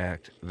the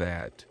fact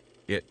that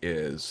it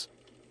is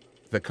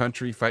the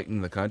country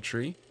fighting the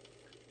country,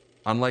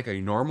 unlike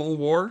a normal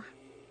war,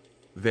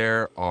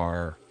 there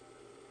are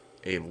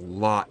a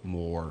lot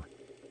more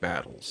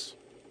battles,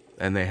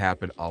 and they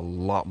happen a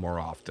lot more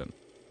often.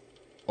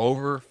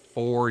 Over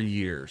 4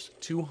 years,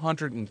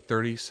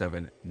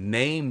 237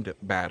 named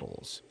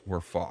battles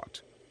were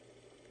fought,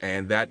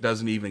 and that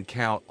doesn't even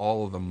count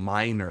all of the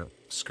minor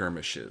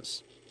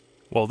skirmishes.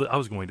 Well, I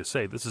was going to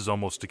say, this is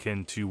almost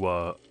akin to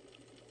a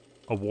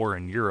war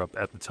in Europe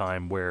at the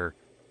time where,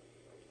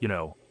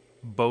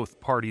 both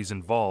parties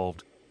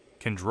involved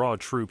can draw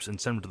troops and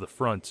send them to the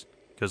front,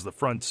 because the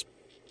front's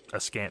a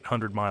scant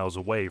 100 miles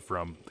away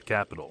from the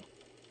capital.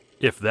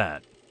 If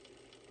that.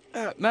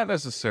 Not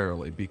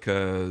necessarily,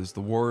 because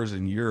the wars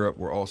in Europe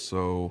were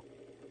also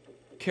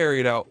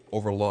carried out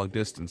over long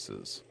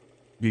distances.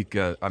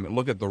 Because,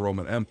 look at the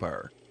Roman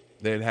Empire.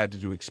 They had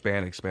to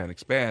expand,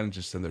 and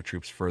just send their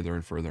troops further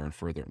and further and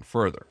further and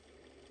further.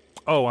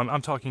 Oh,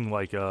 I'm talking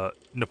like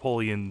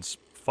Napoleon's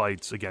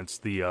fights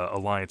against the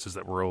alliances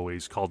that were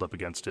always called up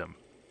against him.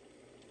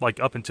 Like,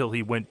 up until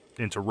he went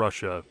into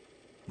Russia,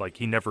 like,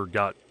 he never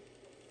got,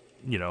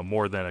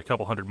 more than a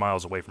couple 100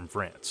 miles away from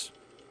France.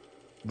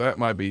 That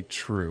might be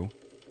true,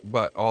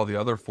 but all the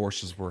other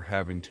forces were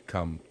having to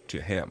come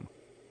to him,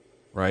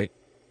 right?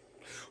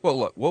 Well,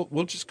 look,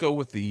 we'll just go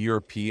with the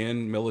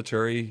European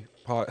military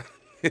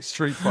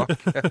history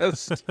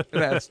podcast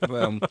and ask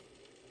them.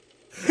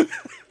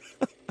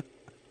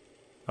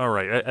 All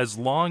right, as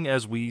long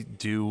as we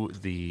do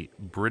the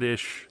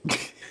British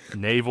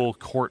Naval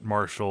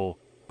Court-Martial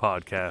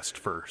podcast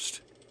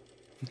first.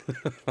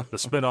 The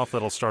spinoff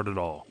that'll start it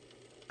all.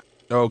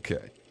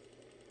 Okay.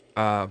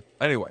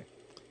 Anyway,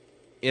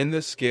 in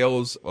the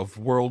scales of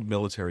world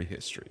military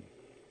history,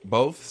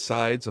 both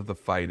sides of the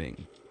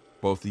fighting,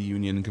 both the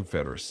Union and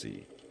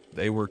Confederacy,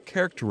 they were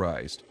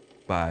characterized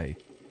by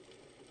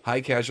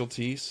high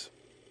casualties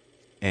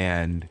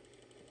and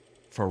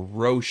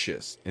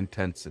ferocious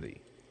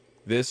intensity.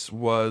 This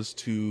was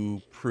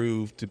to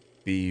prove to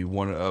be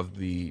one of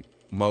the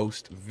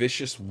most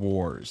vicious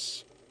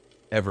wars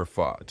ever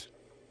fought.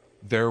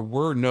 There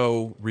were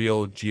no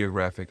real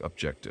geographic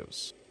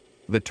objectives.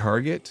 The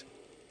target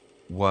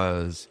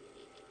was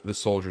the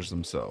soldiers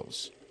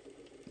themselves.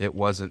 It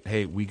wasn't,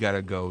 hey, we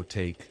gotta go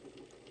take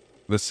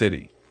the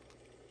city.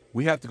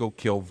 We have to go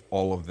kill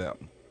all of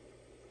them.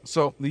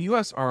 So the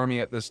U.S. Army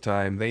at this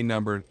time, they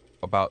numbered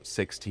about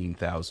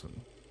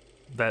 16,000.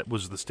 That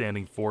was the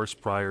standing force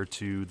prior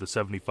to the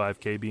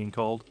 75K being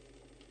called?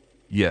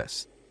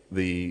 Yes,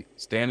 the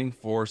standing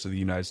force of the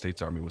United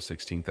States Army was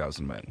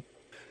 16,000 men.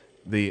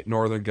 The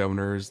northern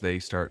governors, they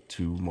start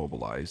to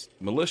mobilize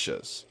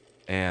militias,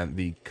 and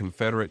the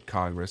Confederate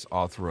Congress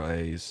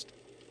authorized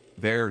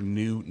their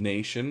new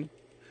nation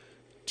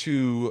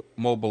to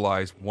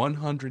mobilize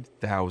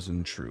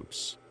 100,000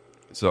 troops.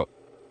 So,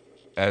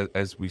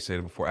 as we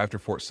said before, after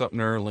Fort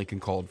Sumter, Lincoln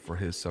called for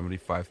his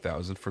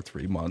 75,000 for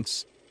 3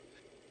 months,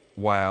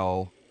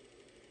 while,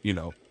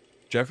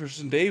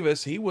 Jefferson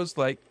Davis, he was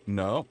like,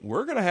 no,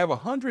 we're going to have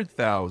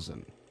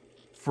 100,000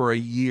 for a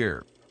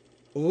year,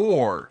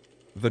 or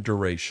the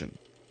duration.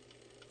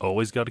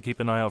 Always got to keep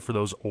an eye out for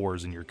those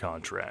ors in your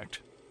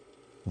contract.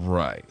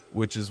 Right.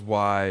 Which is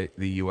why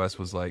the U.S.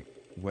 was like,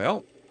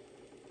 well,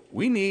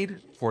 we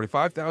need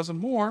 45,000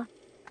 more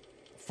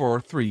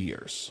for 3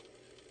 years.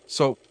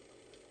 So,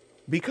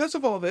 because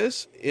of all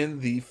this, in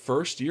the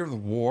first year of the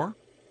war,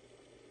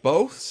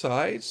 Both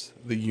sides,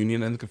 the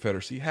Union and the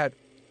Confederacy, had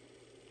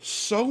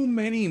so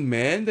many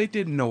men they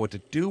didn't know what to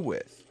do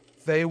with.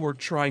 They were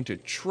trying to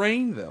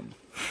train them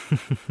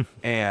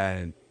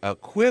and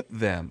equip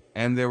them,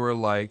 and they were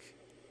like,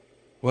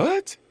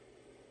 what?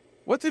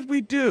 What did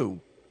we do?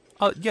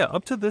 Yeah,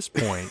 up to this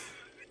point,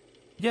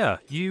 yeah,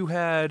 you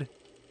had,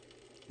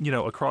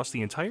 across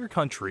the entire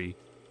country,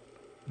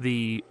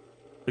 the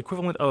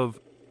equivalent of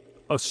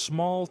a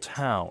small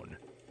town,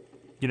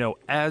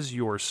 as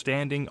your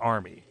standing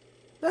army.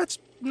 That's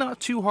not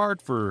too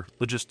hard for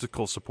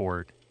logistical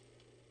support.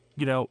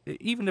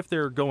 Even if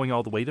they're going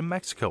all the way to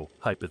Mexico,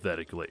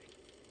 hypothetically.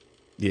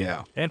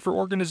 Yeah. And for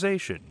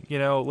organization,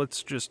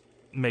 let's just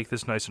make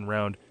this nice and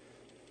round.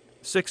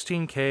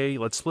 16K,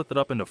 let's split that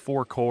up into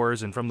 4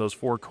 corps, and from those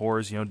 4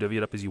 corps, divvy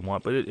it up as you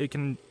want, but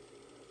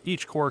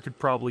each corps could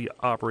probably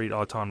operate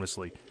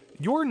autonomously.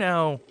 You're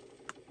now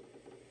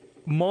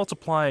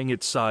multiplying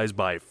its size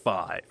by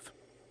 5.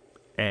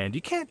 And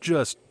you can't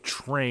just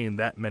train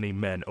that many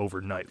men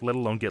overnight, let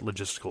alone get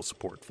logistical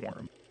support for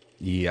them.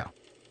 Yeah.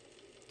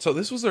 So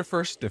this was their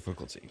first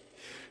difficulty.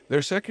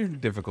 Their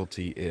second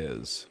difficulty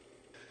is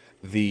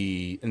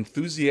the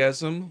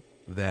enthusiasm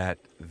that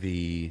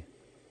the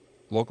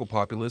local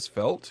populace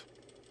felt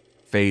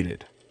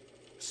faded.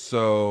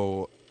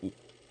 So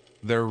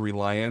their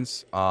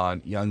reliance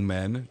on young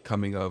men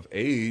coming of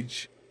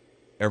age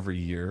every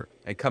year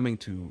and coming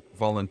to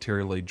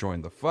voluntarily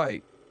join the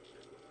fight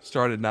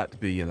started not to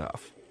be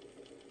enough.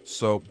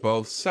 So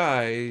both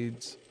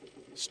sides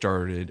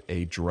started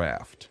a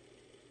draft.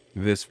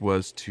 This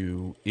was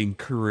to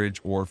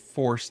encourage or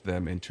force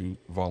them into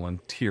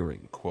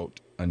volunteering, quote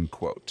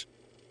unquote.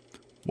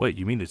 Wait,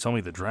 you mean to tell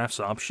me the draft's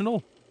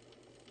optional?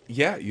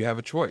 Yeah, you have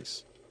a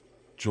choice.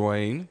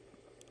 Join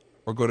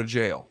or go to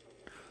jail.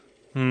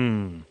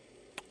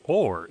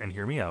 Or, and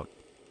hear me out,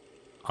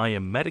 I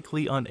am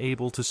medically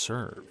unable to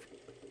serve.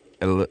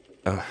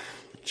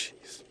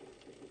 Jeez.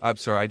 I'm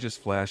sorry, I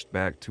just flashed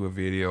back to a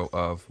video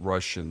of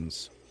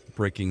Russians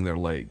breaking their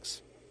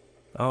legs.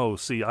 Oh,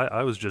 see,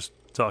 I was just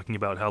talking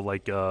about how,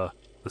 the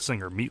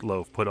singer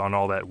Meatloaf put on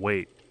all that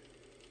weight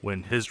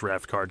when his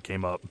draft card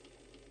came up.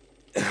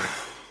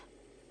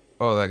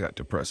 Oh, that got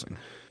depressing.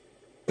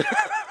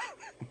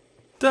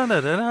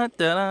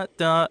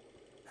 Da-da-da-da-da-da.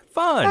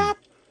 Fun!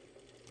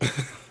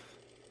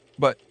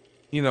 But,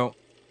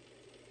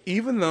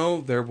 even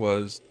though there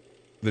was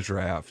the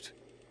draft,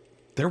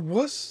 there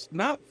was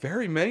not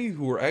very many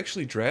who were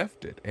actually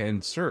drafted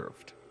and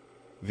served.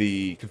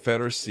 The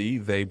Confederacy,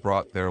 they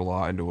brought their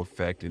law into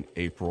effect in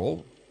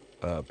April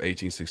of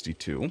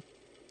 1862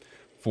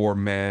 for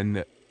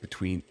men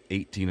between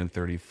 18 and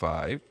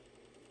 35,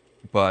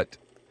 but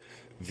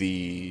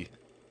the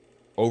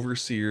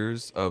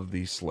overseers of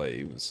the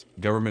slaves,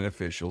 government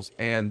officials,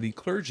 and the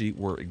clergy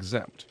were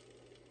exempt.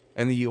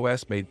 And the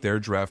U.S. made their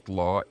draft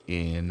law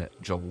in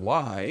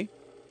July.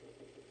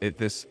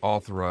 This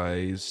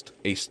authorized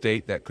a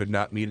state that could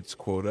not meet its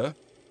quota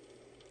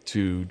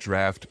to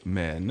draft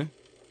men.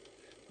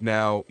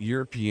 Now,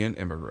 European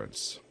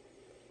immigrants,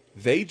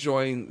 they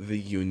joined the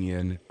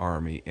Union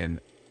Army in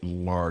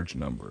large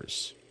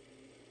numbers.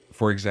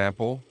 For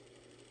example,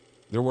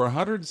 there were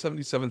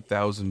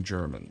 177,000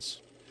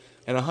 Germans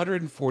and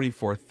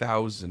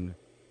 144,000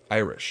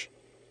 Irish.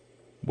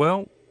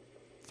 Well,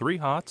 3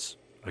 hots,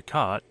 a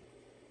cot,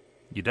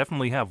 you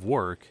definitely have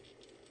work,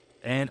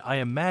 and I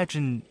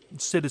imagine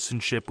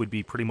citizenship would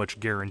be pretty much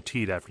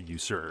guaranteed after you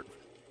serve,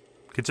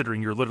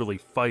 considering you're literally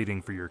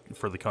fighting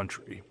for the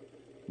country.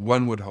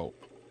 One would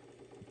hope.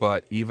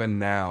 But even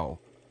now,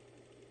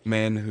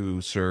 men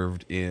who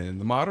served in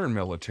the modern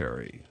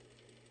military,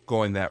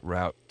 going that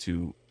route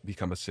to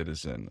become a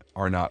citizen,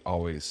 are not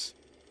always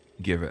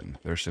given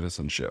their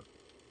citizenship,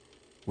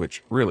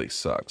 which really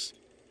sucks.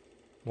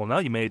 Well, now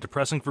you made it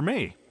depressing for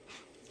me.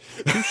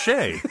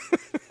 Touché.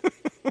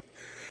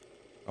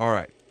 All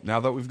right, now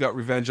that we've got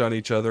revenge on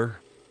each other,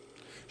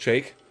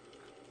 Shake?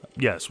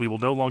 Yes, we will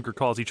no longer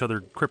cause each other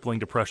crippling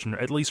depression,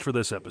 at least for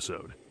this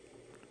episode.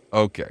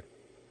 Okay.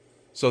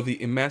 So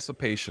the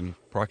Emancipation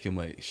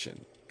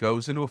Proclamation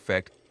goes into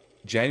effect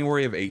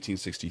January of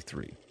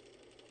 1863.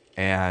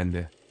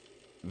 And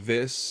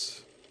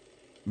this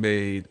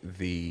made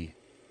the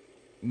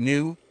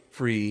new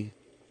free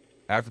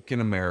African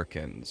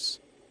Americans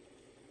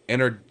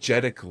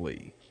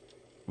energetically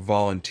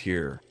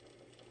volunteer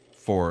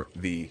for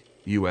the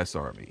U.S.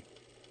 Army.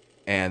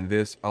 And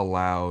this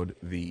allowed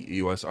the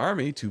U.S.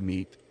 Army to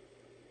meet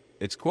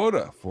its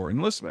quota for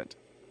enlistment.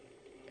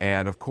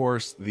 And of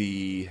course,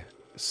 the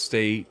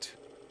state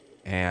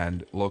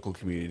and local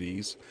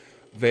communities,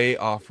 they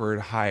offered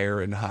higher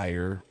and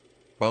higher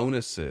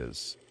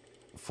bonuses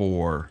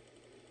for,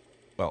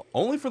 well,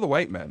 only for the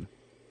white men,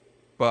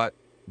 but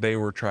they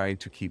were trying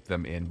to keep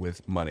them in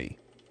with money.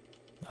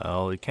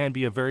 Well, it can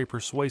be a very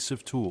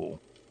persuasive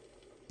tool.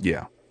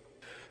 Yeah.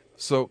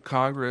 So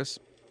Congress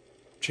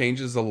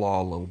changes the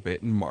law a little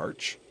bit in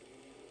March,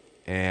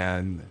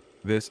 and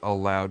this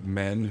allowed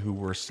men who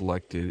were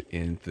selected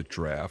in the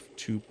draft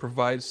to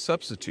provide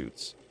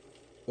substitutes,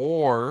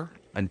 or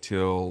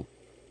until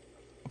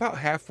about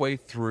halfway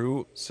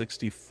through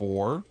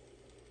 64,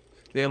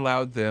 they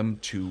allowed them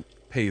to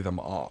pay them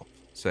off.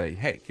 Say,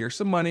 hey, here's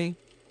some money.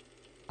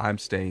 I'm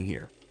staying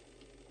here.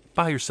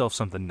 Buy yourself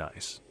something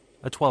nice.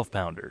 A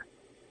 12-pounder.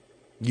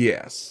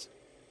 Yes.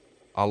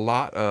 A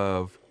lot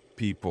of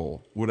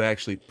people would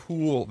actually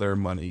pool their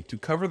money to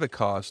cover the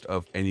cost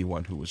of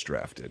anyone who was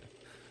drafted.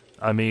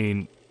 I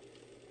mean,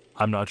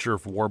 I'm not sure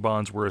if war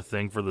bonds were a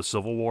thing for the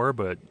Civil War,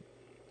 but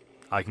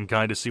I can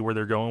kind of see where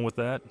they're going with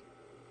that.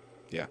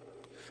 Yeah.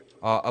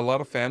 A lot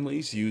of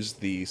families use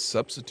the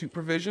substitute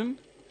provision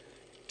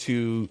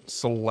to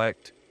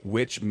select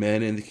which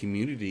men in the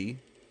community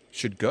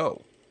should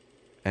go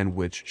and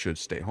which should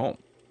stay home.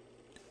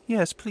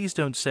 Yes, please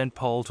don't send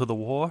Paul to the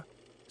war.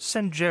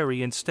 Send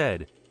Jerry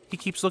instead. He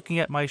keeps looking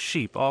at my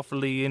sheep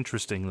awfully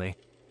interestingly,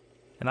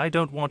 and I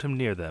don't want him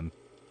near them.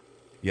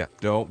 Yeah,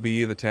 don't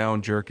be the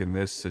town jerk in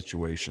this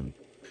situation.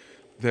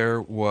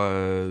 There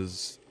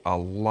was a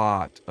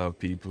lot of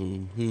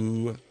people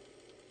who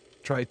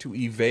tried to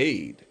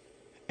evade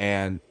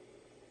and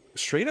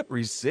straight up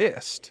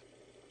resist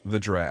the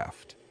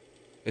draft,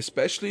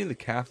 especially in the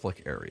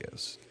Catholic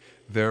areas.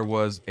 There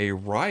was a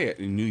riot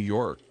in New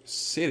York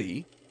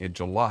City in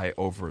July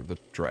over the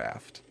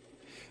draft.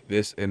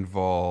 This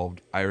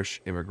involved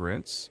Irish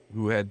immigrants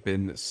who had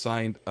been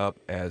signed up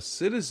as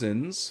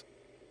citizens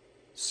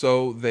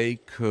so they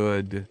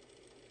could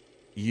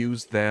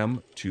use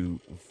them to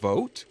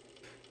vote.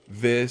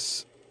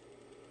 This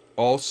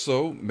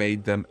also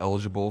made them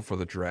eligible for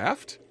the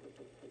draft.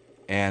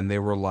 And they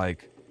were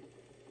like,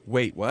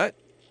 wait, what?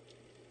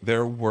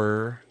 There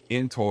were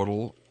in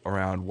total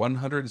around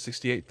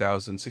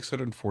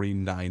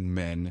 168,649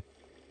 men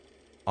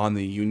on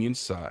the Union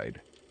side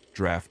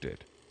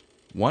drafted.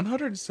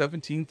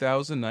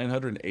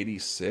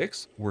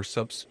 117,986 were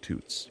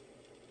substitutes.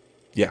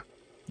 Yeah.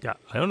 Yeah,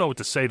 I don't know what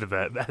to say to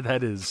that.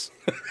 That is...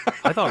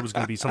 I thought it was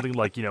going to be something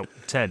like,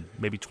 10,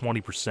 maybe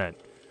 20%.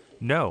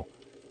 No.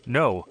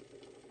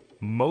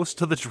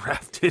 Most of the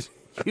drafted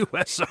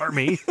U.S.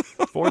 Army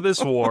for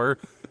this war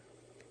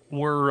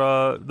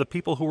were the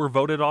people who were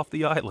voted off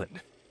the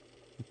island.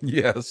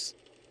 Yes.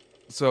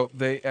 So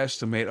they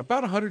estimate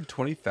about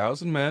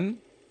 120,000 men.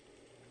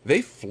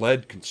 They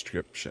fled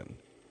conscription.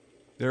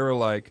 They were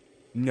like,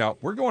 no,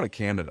 we're going to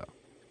Canada.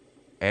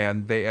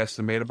 And they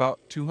estimate about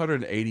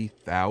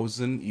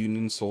 280,000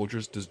 Union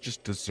soldiers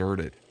just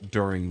deserted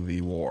during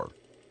the war.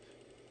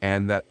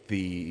 And that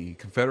the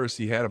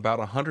Confederacy had about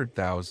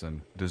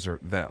 100,000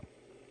 desert them.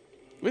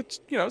 Which,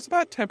 it's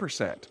about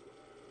 10%.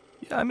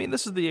 Yeah, I mean,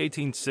 this is the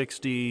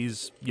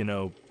 1860s.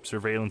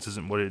 Surveillance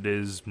isn't what it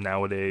is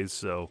nowadays,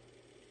 so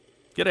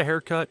get a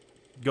haircut,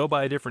 go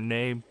by a different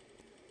name,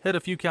 head a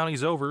few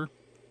counties over.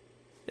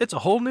 It's a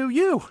whole new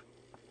you.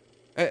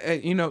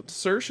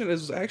 Desertion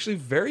is actually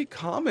very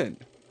common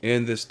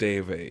in this day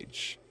of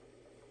age.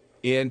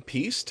 In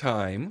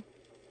peacetime,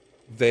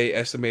 they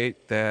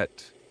estimate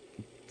that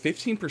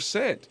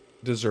 15%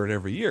 desert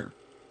every year.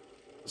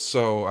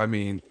 So, I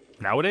mean...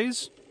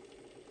 Nowadays?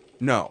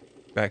 No,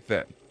 back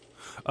then.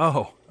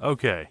 Oh,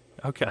 okay.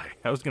 I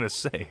was going to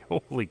say,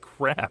 holy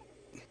crap.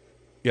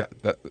 Yeah,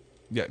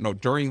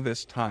 during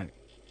this time.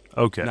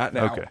 Okay. Not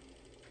now. Okay.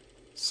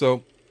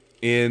 So,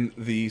 in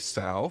the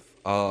South,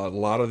 a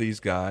lot of these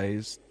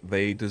guys,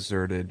 they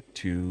deserted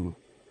to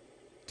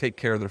take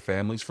care of their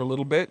families for a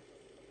little bit,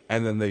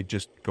 and then they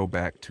just go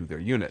back to their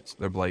units.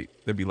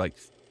 They'd be like,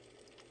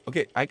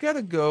 okay, I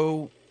gotta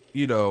go,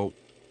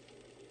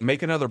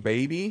 make another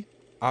baby.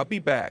 I'll be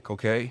back,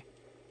 okay?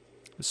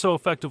 So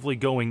effectively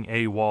going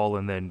AWOL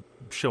and then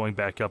showing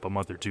back up a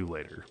month or two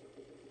later.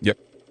 Yep.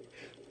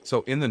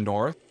 So in the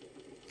North,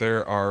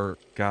 there are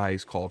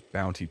guys called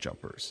bounty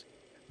jumpers.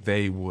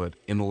 They would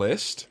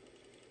enlist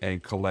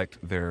and collect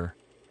their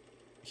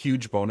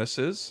huge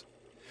bonuses.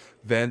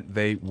 Then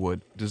they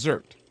would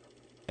desert.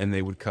 And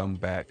they would come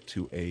back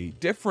to a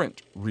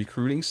different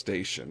recruiting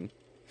station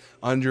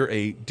under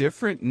a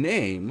different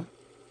name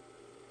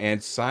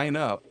and sign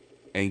up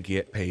and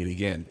get paid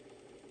again.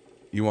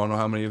 You want to know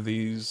how many of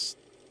these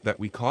that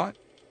we caught?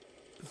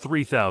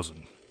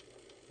 3,000.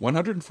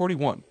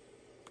 141.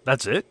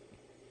 That's it?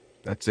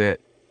 That's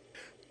it.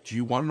 Do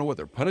you want to know what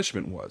their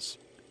punishment was?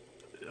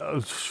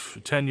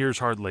 10 years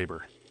hard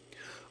labor.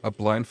 A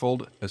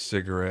blindfold, a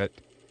cigarette,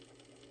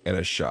 and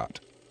a shot.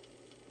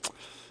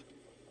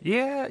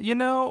 Yeah,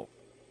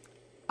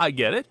 I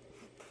get it.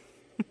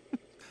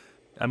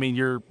 I mean,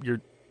 you're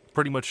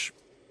pretty much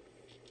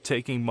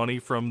taking money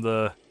from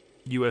the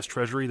U.S.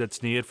 Treasury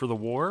that's needed for the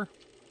war,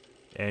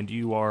 and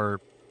you are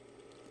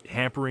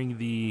hampering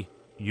the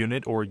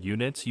unit or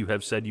units you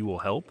have said you will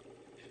help.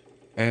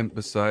 And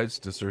besides,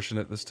 desertion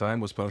at this time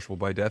was punishable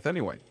by death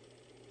anyway.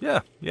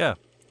 Yeah.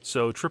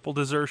 So triple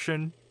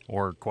desertion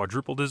or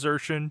quadruple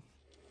desertion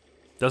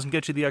doesn't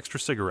get you the extra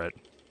cigarette.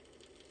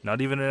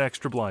 Not even an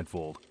extra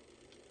blindfold.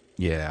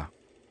 Yeah.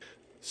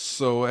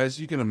 So as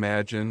you can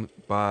imagine,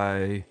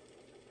 by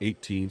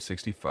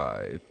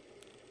 1865,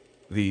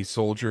 the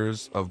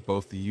soldiers of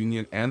both the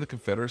Union and the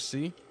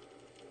Confederacy,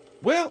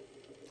 well,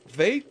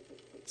 they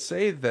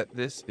say that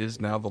this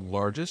is now the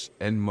largest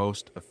and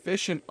most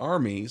efficient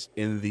armies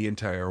in the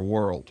entire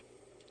world.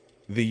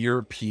 The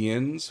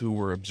Europeans who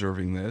were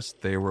observing this,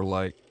 they were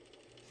like,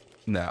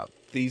 no,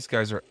 these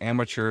guys are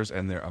amateurs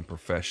and they're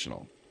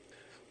unprofessional.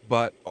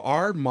 But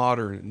our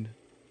modern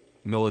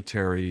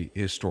military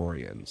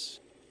historians,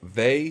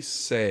 they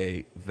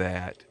say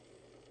that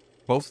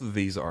both of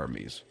these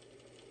armies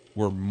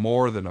were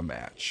more than a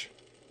match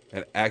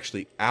and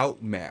actually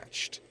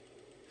outmatched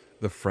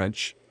the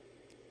French,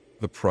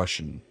 the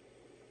Prussian,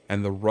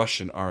 and the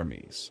Russian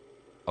armies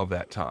of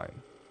that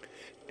time.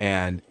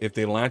 And if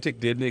the Atlantic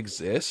didn't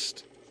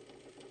exist,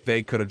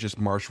 they could have just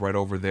marched right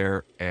over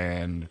there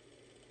and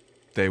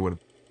they would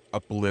have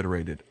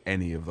obliterated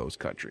any of those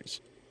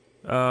countries.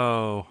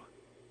 Oh,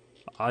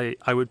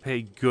 I would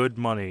pay good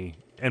money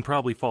and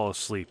probably fall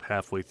asleep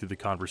halfway through the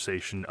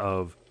conversation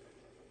of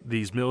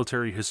these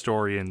military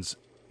historians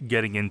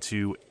getting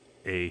into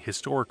a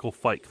historical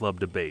Fight Club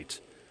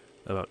debate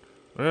about,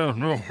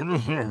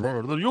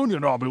 the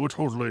Union Army would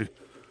totally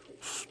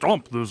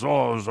stomp the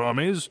Tsar's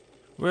armies.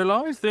 Well,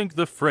 I think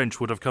the French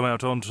would have come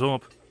out on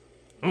top.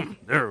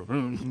 There,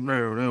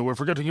 we're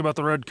forgetting about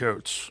the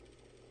Redcoats.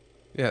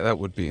 Yeah, that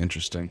would be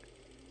interesting.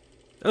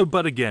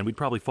 But again, we'd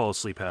probably fall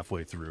asleep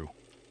halfway through.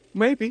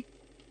 Maybe.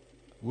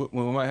 We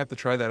might have to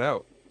try that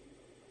out.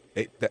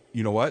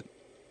 You know what?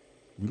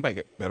 We might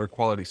get better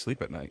quality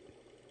sleep at night.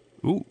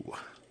 Ooh,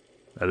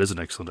 that is an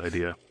excellent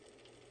idea.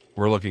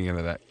 We're looking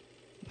into that.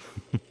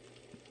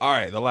 All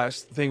right, the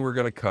last thing we're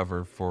going to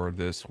cover for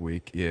this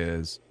week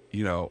is,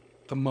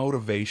 the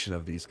motivation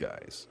of these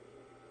guys.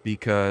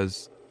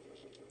 Because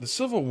the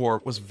Civil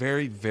War was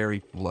very,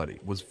 very bloody,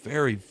 was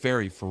very,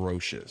 very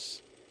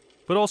ferocious.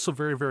 But also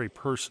very, very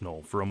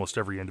personal for almost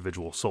every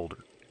individual soldier.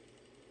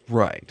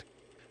 Right.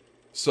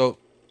 So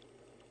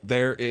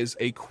there is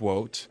a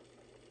quote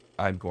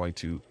I'm going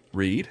to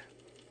read.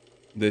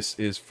 This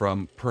is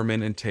from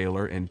Perman and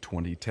Taylor in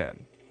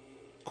 2010.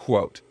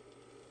 Quote,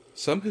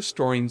 some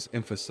historians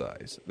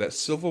emphasize that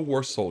Civil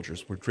War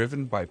soldiers were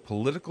driven by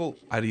political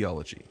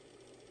ideology,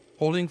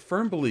 holding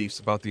firm beliefs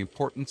about the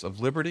importance of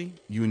liberty,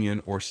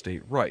 union, or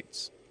state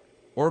rights,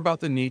 or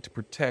about the need to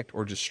protect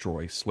or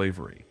destroy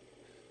slavery.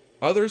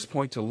 Others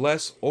point to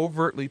less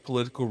overtly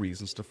political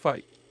reasons to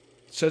fight,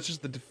 such as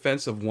the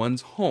defense of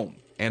one's home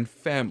and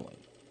family,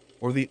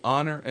 or the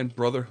honor and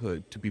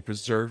brotherhood to be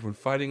preserved when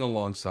fighting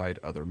alongside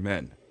other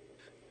men.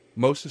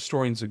 Most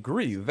historians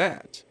agree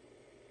that,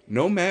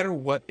 no matter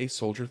what a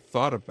soldier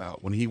thought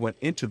about when he went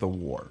into the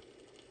war,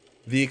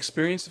 the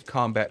experience of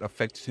combat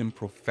affected him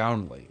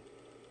profoundly,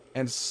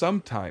 and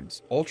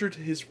sometimes altered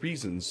his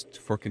reasons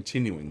for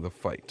continuing the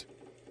fight.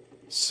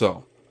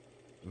 So,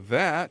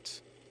 that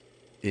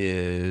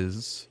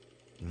is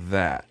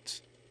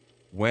that.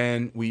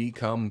 When we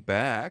come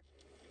back,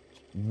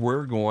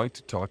 we're going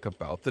to talk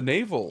about the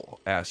naval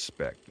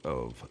aspect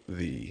of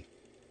the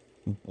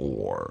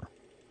war.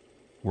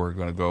 We're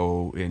going to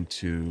go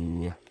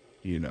into,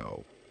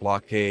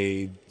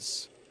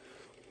 blockades,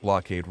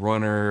 blockade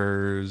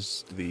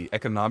runners, the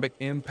economic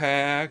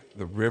impact,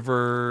 the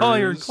rivers.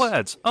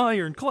 Ironclads,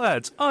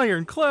 ironclads,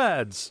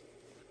 ironclads.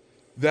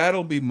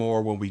 That'll be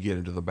more when we get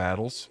into the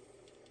battles.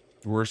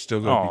 We're still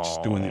going to be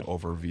just doing the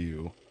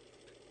overview.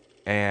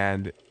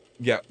 And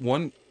yeah,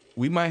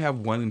 we might have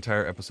one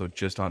entire episode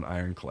just on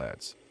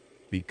ironclads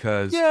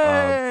because Yay!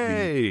 of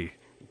the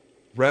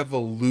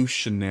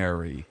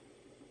revolutionary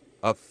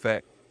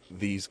effect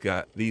these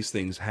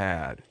things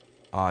had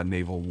on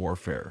naval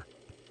warfare.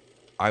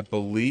 I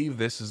believe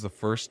this is the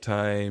first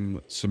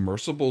time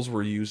submersibles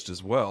were used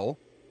as well.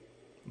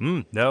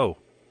 No.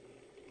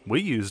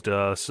 We used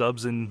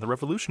subs in the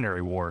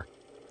Revolutionary War.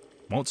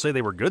 Won't say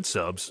they were good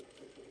subs.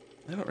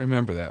 I don't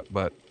remember that,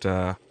 but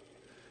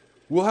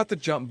we'll have to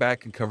jump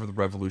back and cover the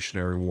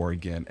Revolutionary War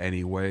again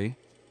anyway.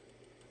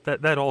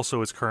 That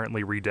also is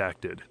currently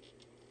redacted.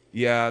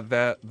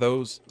 Yeah,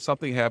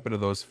 something happened to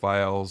those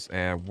files,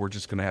 and we're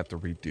just gonna have to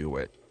redo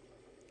it.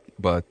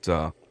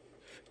 But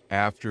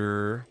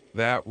after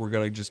that, we're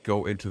gonna just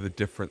go into the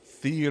different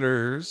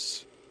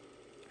theaters,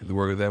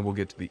 where then we'll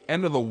get to the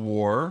end of the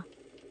war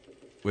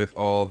with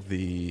all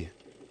the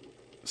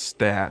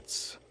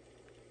stats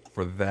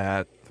for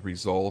that, the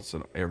results,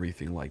 and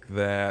everything like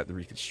that, the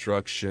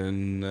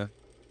reconstruction,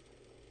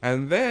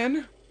 and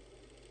then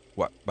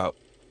about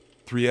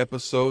 3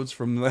 episodes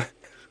from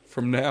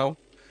now,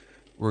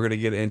 we're gonna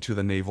get into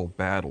the naval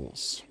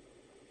battles.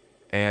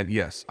 And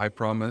yes, I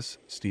promise,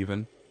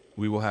 Stephen,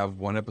 we will have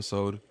one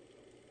episode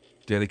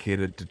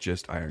dedicated to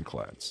just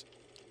ironclads.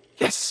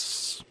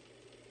 Yes.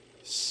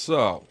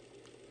 So,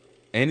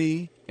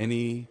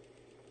 anything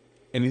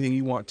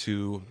you want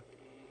to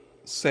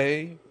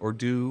say or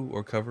do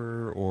or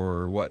cover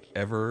or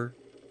whatever,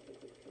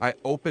 I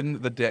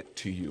open the deck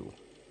to you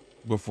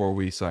before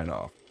we sign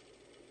off.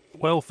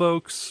 Well,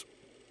 folks,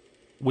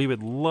 we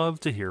would love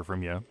to hear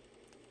from you.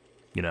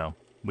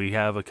 We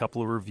have a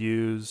couple of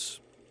reviews,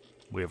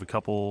 we have a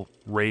couple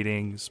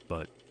ratings,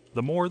 but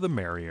the more the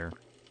merrier.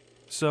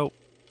 So,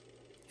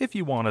 if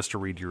you want us to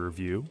read your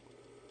review,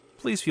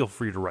 please feel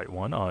free to write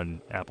one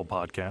on Apple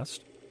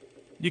Podcast.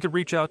 You can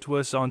reach out to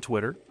us on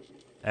Twitter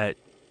at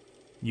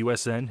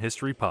USN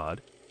History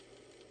Pod.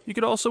 You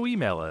could also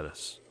email at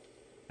us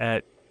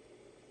at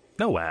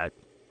no at.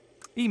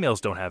 Emails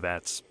don't have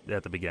ats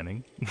at the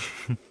beginning.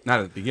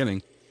 Not at the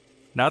beginning.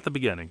 Not the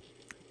beginning.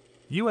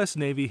 U.S.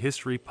 Navy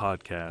History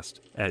Podcast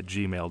at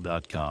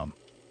gmail.com.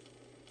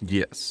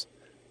 Yes.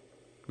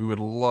 We would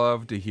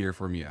love to hear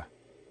from you.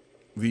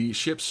 The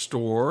ship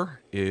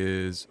store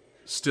is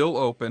still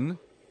open.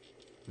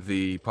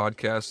 The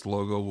podcast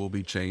logo will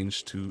be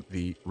changed to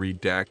the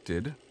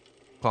redacted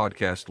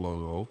podcast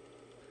logo,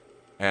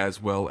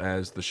 as well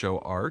as the show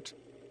art.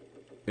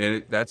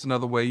 And that's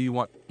another way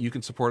you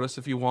can support us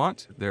if you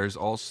want. There's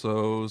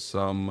also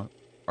some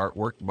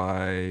artwork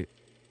by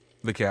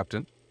the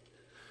captain.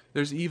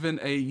 There's even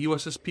a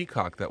USS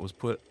Peacock that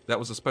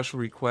was a special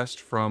request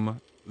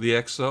from the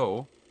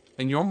XO,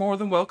 and you're more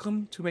than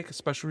welcome to make a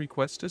special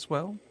request as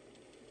well.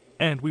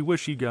 And we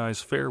wish you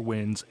guys fair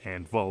winds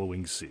and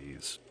following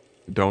seas.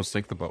 Don't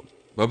sink the boat.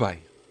 Bye-bye.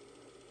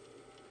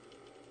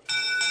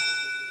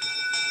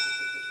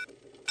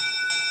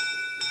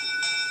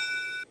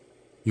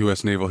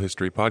 U.S. Naval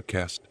History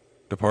Podcast,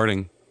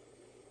 departing